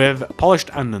with polished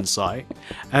andesite,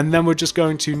 and then we're just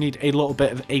going to need a little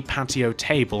bit of a patio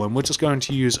table, and we're just going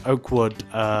to use oak wood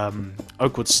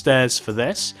stairs for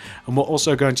this, and we're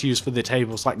also going to use for the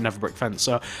tables like nether brick fence.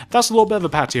 So that's a little bit of a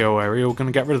patio area. We're going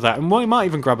to get rid of that, and we might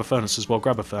even grab a furnace as well.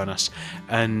 Grab a furnace,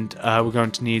 and we're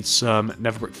going to need some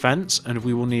nether brick fence, and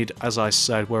we will need, as I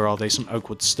said, where are they? Some oak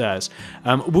wood stairs.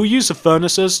 We'll use the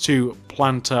furnaces to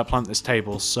plant this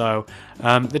table. So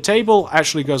the table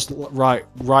actually goes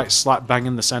right slap bang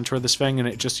in the center of this thing, and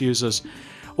it just uses...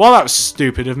 Well, that was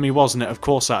stupid of me, wasn't it? Of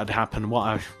course that had happened.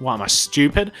 What am I,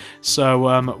 stupid?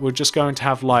 So we're just going to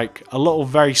have like a little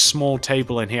very small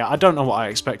table in here. I don't know what I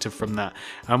expected from that.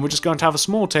 We're just going to have a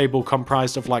small table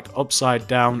comprised of like upside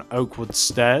down oak wood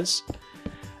stairs.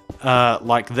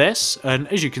 Like this, and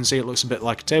as you can see it looks a bit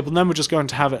like a table. And then we're just going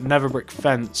to have a nether brick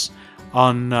fence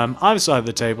on either side of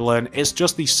the table, and it's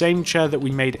just the same chair that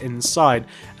we made inside,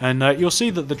 and you'll see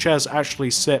that the chairs actually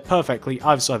sit perfectly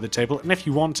either side of the table. And if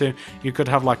you want to, you could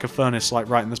have like a furnace like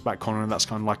right in this back corner, and that's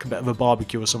kind of like a bit of a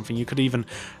barbecue or something. You could even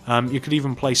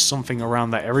place something around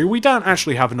that area. We don't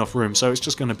actually have enough room, so it's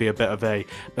just going to be a bit of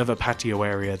a patio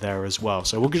area there as well.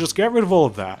 So we'll just get rid of all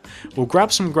of that. We'll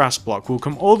grab some grass block. We'll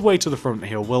come all the way to the front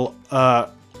here. We'll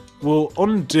we'll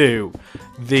undo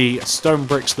the stone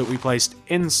bricks that we placed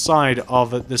inside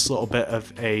of this little bit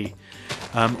of a...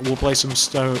 we'll place some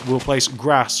stone. We'll place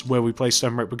grass where we place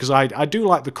stone brick because I do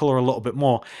like the color a little bit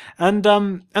more, and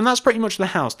that's pretty much the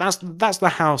house. That's the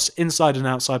house inside and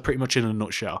outside, pretty much in a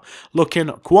nutshell. Looking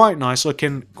quite nice,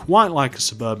 looking quite like a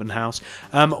suburban house.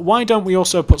 Why don't we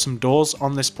also put some doors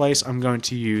on this place? I'm going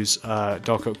to use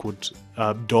dark oak wood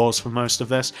doors for most of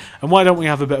this, and why don't we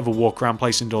have a bit of a walk around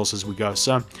placing doors as we go?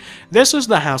 So this is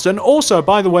the house, and also,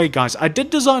 by the way, guys, I did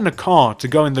design a car to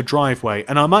go in the driveway,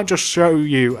 and I might just show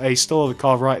you a still of the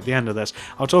car right at the end of this.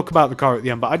 I'll talk about the car at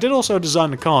the end, but I did also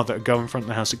design a car that would go in front of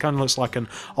the house. It kind of looks like an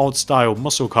old style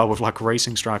muscle car with like a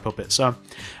racing stripe up it. So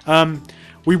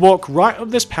we walk right up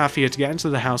this path here to get into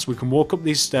the house. We can walk up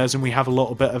these stairs, and we have a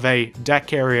little bit of a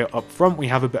deck area up front. We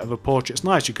have a bit of a porch. It's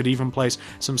nice. You could even place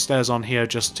some stairs on here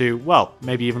just to, well,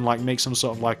 maybe even like make some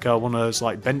sort of like one of those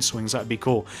like bench swings. That'd be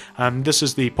cool. This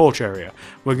is the porch area.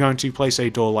 We're going to place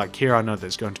a door like here. I know that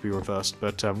it's going to be reversed,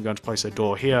 but I'm going to place a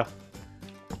door here.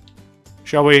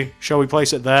 Shall we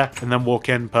place it there and then walk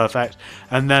in? Perfect.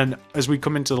 And then as we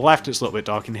come into the left, it's a little bit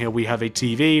dark in here. We have a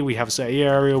TV, we have a settee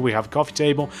area, we have a coffee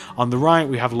table. On the right,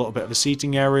 we have a little bit of a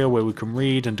seating area where we can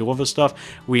read and do other stuff.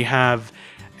 We have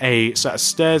a set of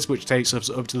stairs which takes us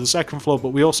up to the second floor, but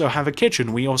we also have a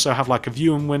kitchen. We also have like a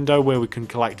viewing window where we can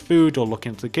collect food or look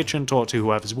into the kitchen, talk to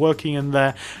whoever's working in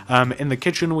there. In the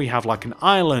kitchen, we have like an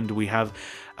island. We have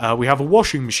a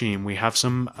washing machine. We have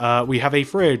we have a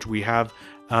fridge. We have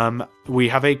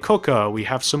a cooker, we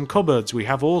have some cupboards, we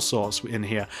have all sorts in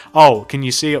here. Oh, can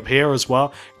you see up here as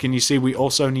well? Can you see we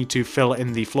also need to fill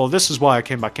in the floor? This is why I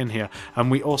came back in here. And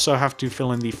we also have to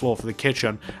fill in the floor for the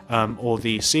kitchen, or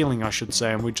the ceiling I should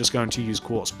say, and we're just going to use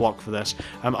quartz block for this.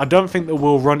 I don't think that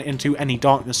we'll run into any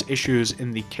darkness issues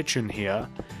in the kitchen here.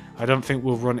 I don't think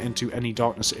we'll run into any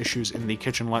darkness issues in the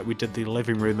kitchen like we did the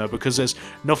living room though, because there's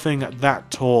nothing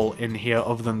that tall in here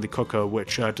other than the cooker,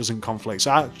 which doesn't conflict.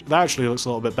 So that actually looks a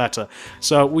little bit better.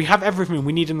 So we have everything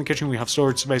we need in the kitchen. We have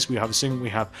storage space, we have a sink, we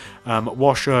have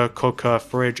washer, cooker,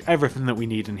 fridge, everything that we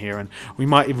need in here, and we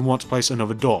might even want to place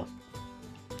another door.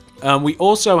 We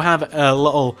also have a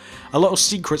little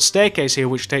secret staircase here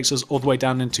which takes us all the way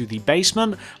down into the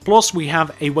basement, plus we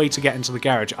have a way to get into the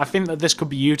garage. I think that this could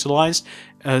be utilized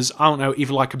as, I don't know,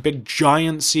 either like a big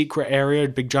giant secret area, a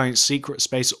big giant secret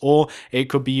space, or it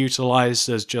could be utilized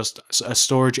as just a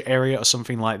storage area or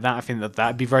something like that. I think that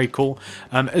that'd be very cool.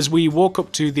 As we walk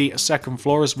up to the second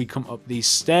floor, as we come up these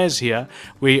stairs here,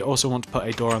 we also want to put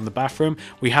a door on the bathroom.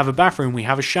 We have a bathroom, we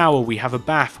have a shower, we have a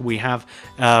bath, we have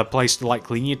a place to like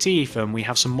clean your teeth, and we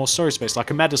have some more storage space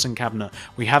like a medicine cabinet.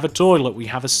 We have a toilet, we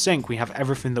have a sink, we have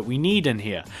everything that we need in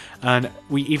here. And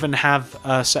we even have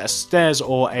a set of stairs,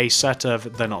 or a set of,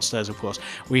 they're not stairs of course,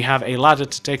 we have a ladder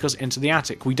to take us into the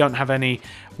attic. We don't have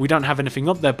anything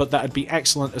up there, but that would be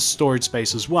excellent as storage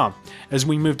space as well. As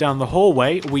we move down the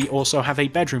hallway, we also have a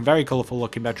bedroom, very colourful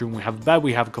looking bedroom. We have a bed,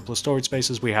 we have a couple of storage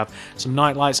spaces, we have some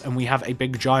night lights, and we have a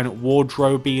big giant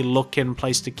wardrobe-y looking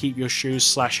place to keep your shoes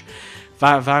slash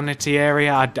vanity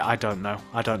area. I don't know.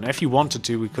 If you wanted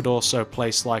to, we could also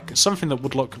place like something that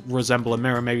would resemble a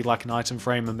mirror, maybe like an item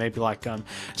frame, and maybe like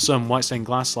some white stained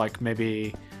glass, like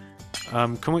maybe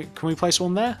can we place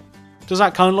one there? Does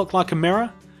that kind of look like a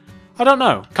mirror? I don't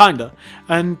know, kinda.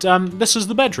 And this is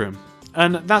the bedroom,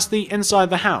 and that's the inside of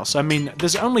the house. I mean,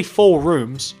 there's only 4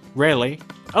 rooms, really.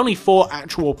 Only 4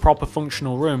 actual proper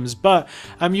functional rooms, but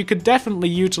you could definitely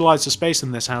utilize the space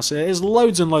in this house. There is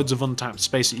loads and loads of untapped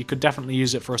space that you could definitely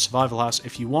use it for a survival house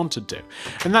if you wanted to.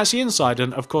 And that's the inside,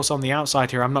 and of course on the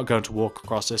outside here, I'm not going to walk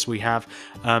across this. We have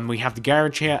the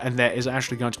garage here, and there is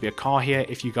actually going to be a car here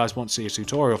if you guys want to see a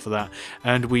tutorial for that.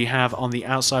 And we have on the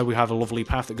outside, we have a lovely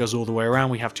path that goes all the way around.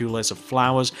 We have 2 layers of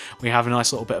flowers. We have a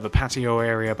nice little bit of a patio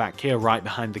area back here right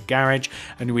behind the garage,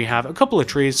 and we have a couple of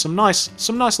trees, some nice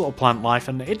little plant life,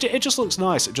 and it just looks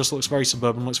nice. It just looks very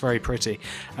suburban, looks very pretty.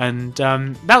 And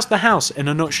that's the house in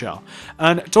a nutshell.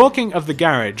 And talking of the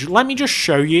garage, let me just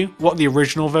show you what the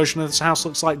original version of this house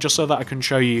looks like, just so that I can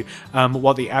show you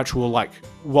what the actual,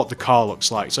 what the car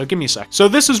looks like. So give me a sec. So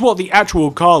this is what the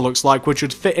actual car looks like, which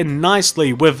would fit in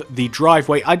nicely with the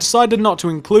driveway. I decided not to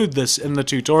include this in the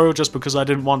tutorial just because I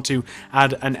didn't want to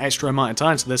add an extra amount of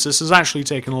time to this. This has actually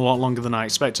taken a lot longer than I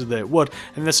expected that it would,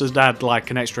 and this has added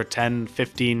like an extra 10,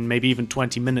 15, maybe even 20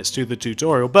 20 minutes to the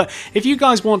tutorial. But if you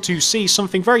guys want to see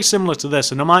something very similar to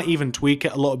this, and I might even tweak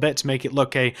it a little bit to make it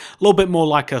look a little bit more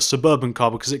like a Suburban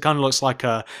car, because it kind of looks like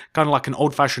an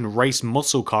old-fashioned race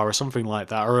muscle car or something like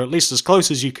that, or at least as close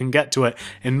as you can get to it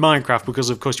in Minecraft, because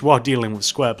of course you are dealing with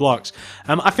square blocks.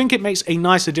 I think it makes a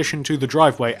nice addition to the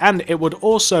driveway, and it would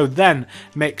also then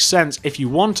make sense if you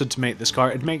wanted to make this car.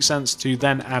 It'd make sense to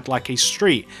then add like a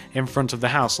street in front of the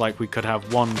house. Like we could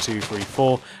have 1, 2, 3,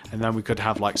 4, and then we could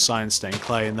have like cyan stained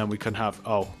clay, and then we could have,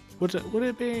 oh, would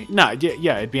it be? No,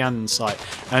 yeah, it'd be andesite.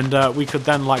 And we could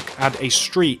then like add a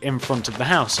street in front of the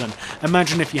house. And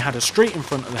imagine if you had a street in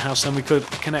front of the house, then we could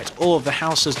connect all of the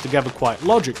houses together quite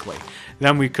logically.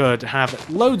 Then we could have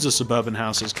loads of suburban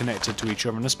houses connected to each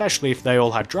other, and especially if they all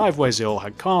had driveways, they all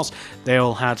had cars, they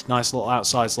all had nice little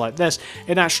outsides like this,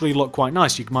 it actually looked quite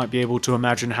nice. You might be able to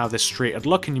imagine how this street would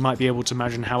look, and you might be able to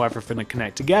imagine how everything would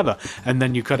connect together. And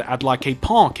then you could add like a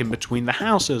park in between the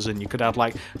houses, and you could add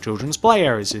like children's play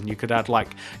areas, and you could add like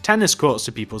tennis courts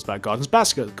to people's back gardens,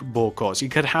 basketball courts. You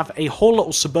could have a whole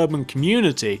little suburban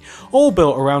community all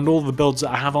built around all the builds that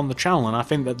I have on the channel, and I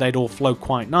think that they'd all flow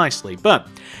quite nicely. But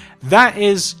that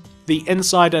is the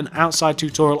inside and outside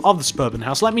tutorial of the Suburban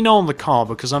house. Let me know on the car,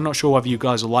 because I'm not sure whether you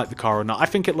guys will like the car or not. I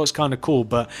think it looks kind of cool,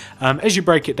 but as you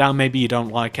break it down, maybe you don't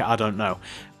like it, I don't know.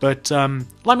 But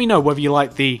let me know whether you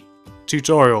like the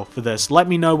tutorial for this. Let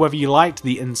me know whether you liked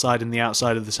the inside and the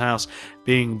outside of this house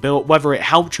being built, whether it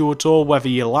helped you at all, whether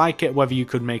you like it, whether you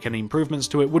could make any improvements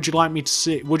to it. Would you like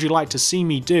to see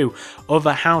me do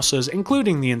other houses,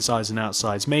 including the insides and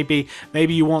outsides? Maybe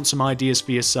you want some ideas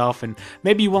for yourself, and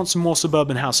maybe you want some more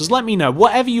suburban houses. Let me know.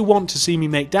 Whatever you want to see me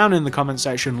make down in the comment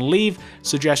section, leave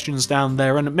suggestions down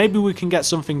there, and maybe we can get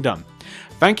something done.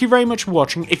 Thank you very much for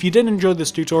watching. If you did enjoy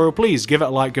this tutorial, please give it a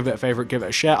like, give it a favourite, give it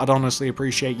a share. I'd honestly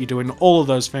appreciate you doing all of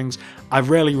those things. I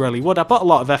really, really would. I put a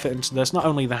lot of effort into this, not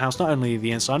only the house, not only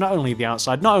the inside, not only the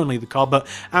outside, not only the car, but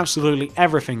absolutely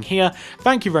everything here.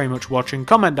 Thank you very much for watching.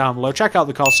 Comment down below, check out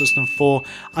the Car System 4.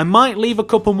 I might leave a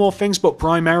couple more things, but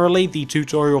primarily the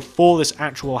tutorial for this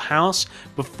actual house,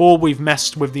 before we've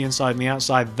messed with the inside and the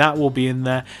outside, that will be in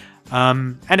there.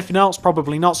 Anything else?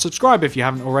 Probably not. Subscribe if you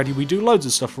haven't already. We do loads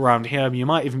of stuff around here. You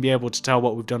might even be able to tell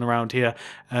what we've done around here.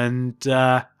 And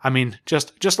I mean,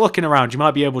 just looking around, you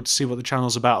might be able to see what the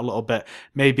channel's about a little bit.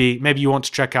 Maybe you want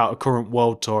to check out a current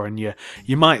world tour, and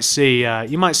you might see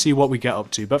what we get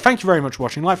up to. But thank you very much for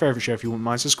watching. Like, favorite, share if you wouldn't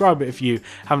mind. Subscribe if you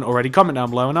haven't already. Comment down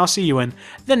below, and I'll see you in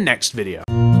the next video.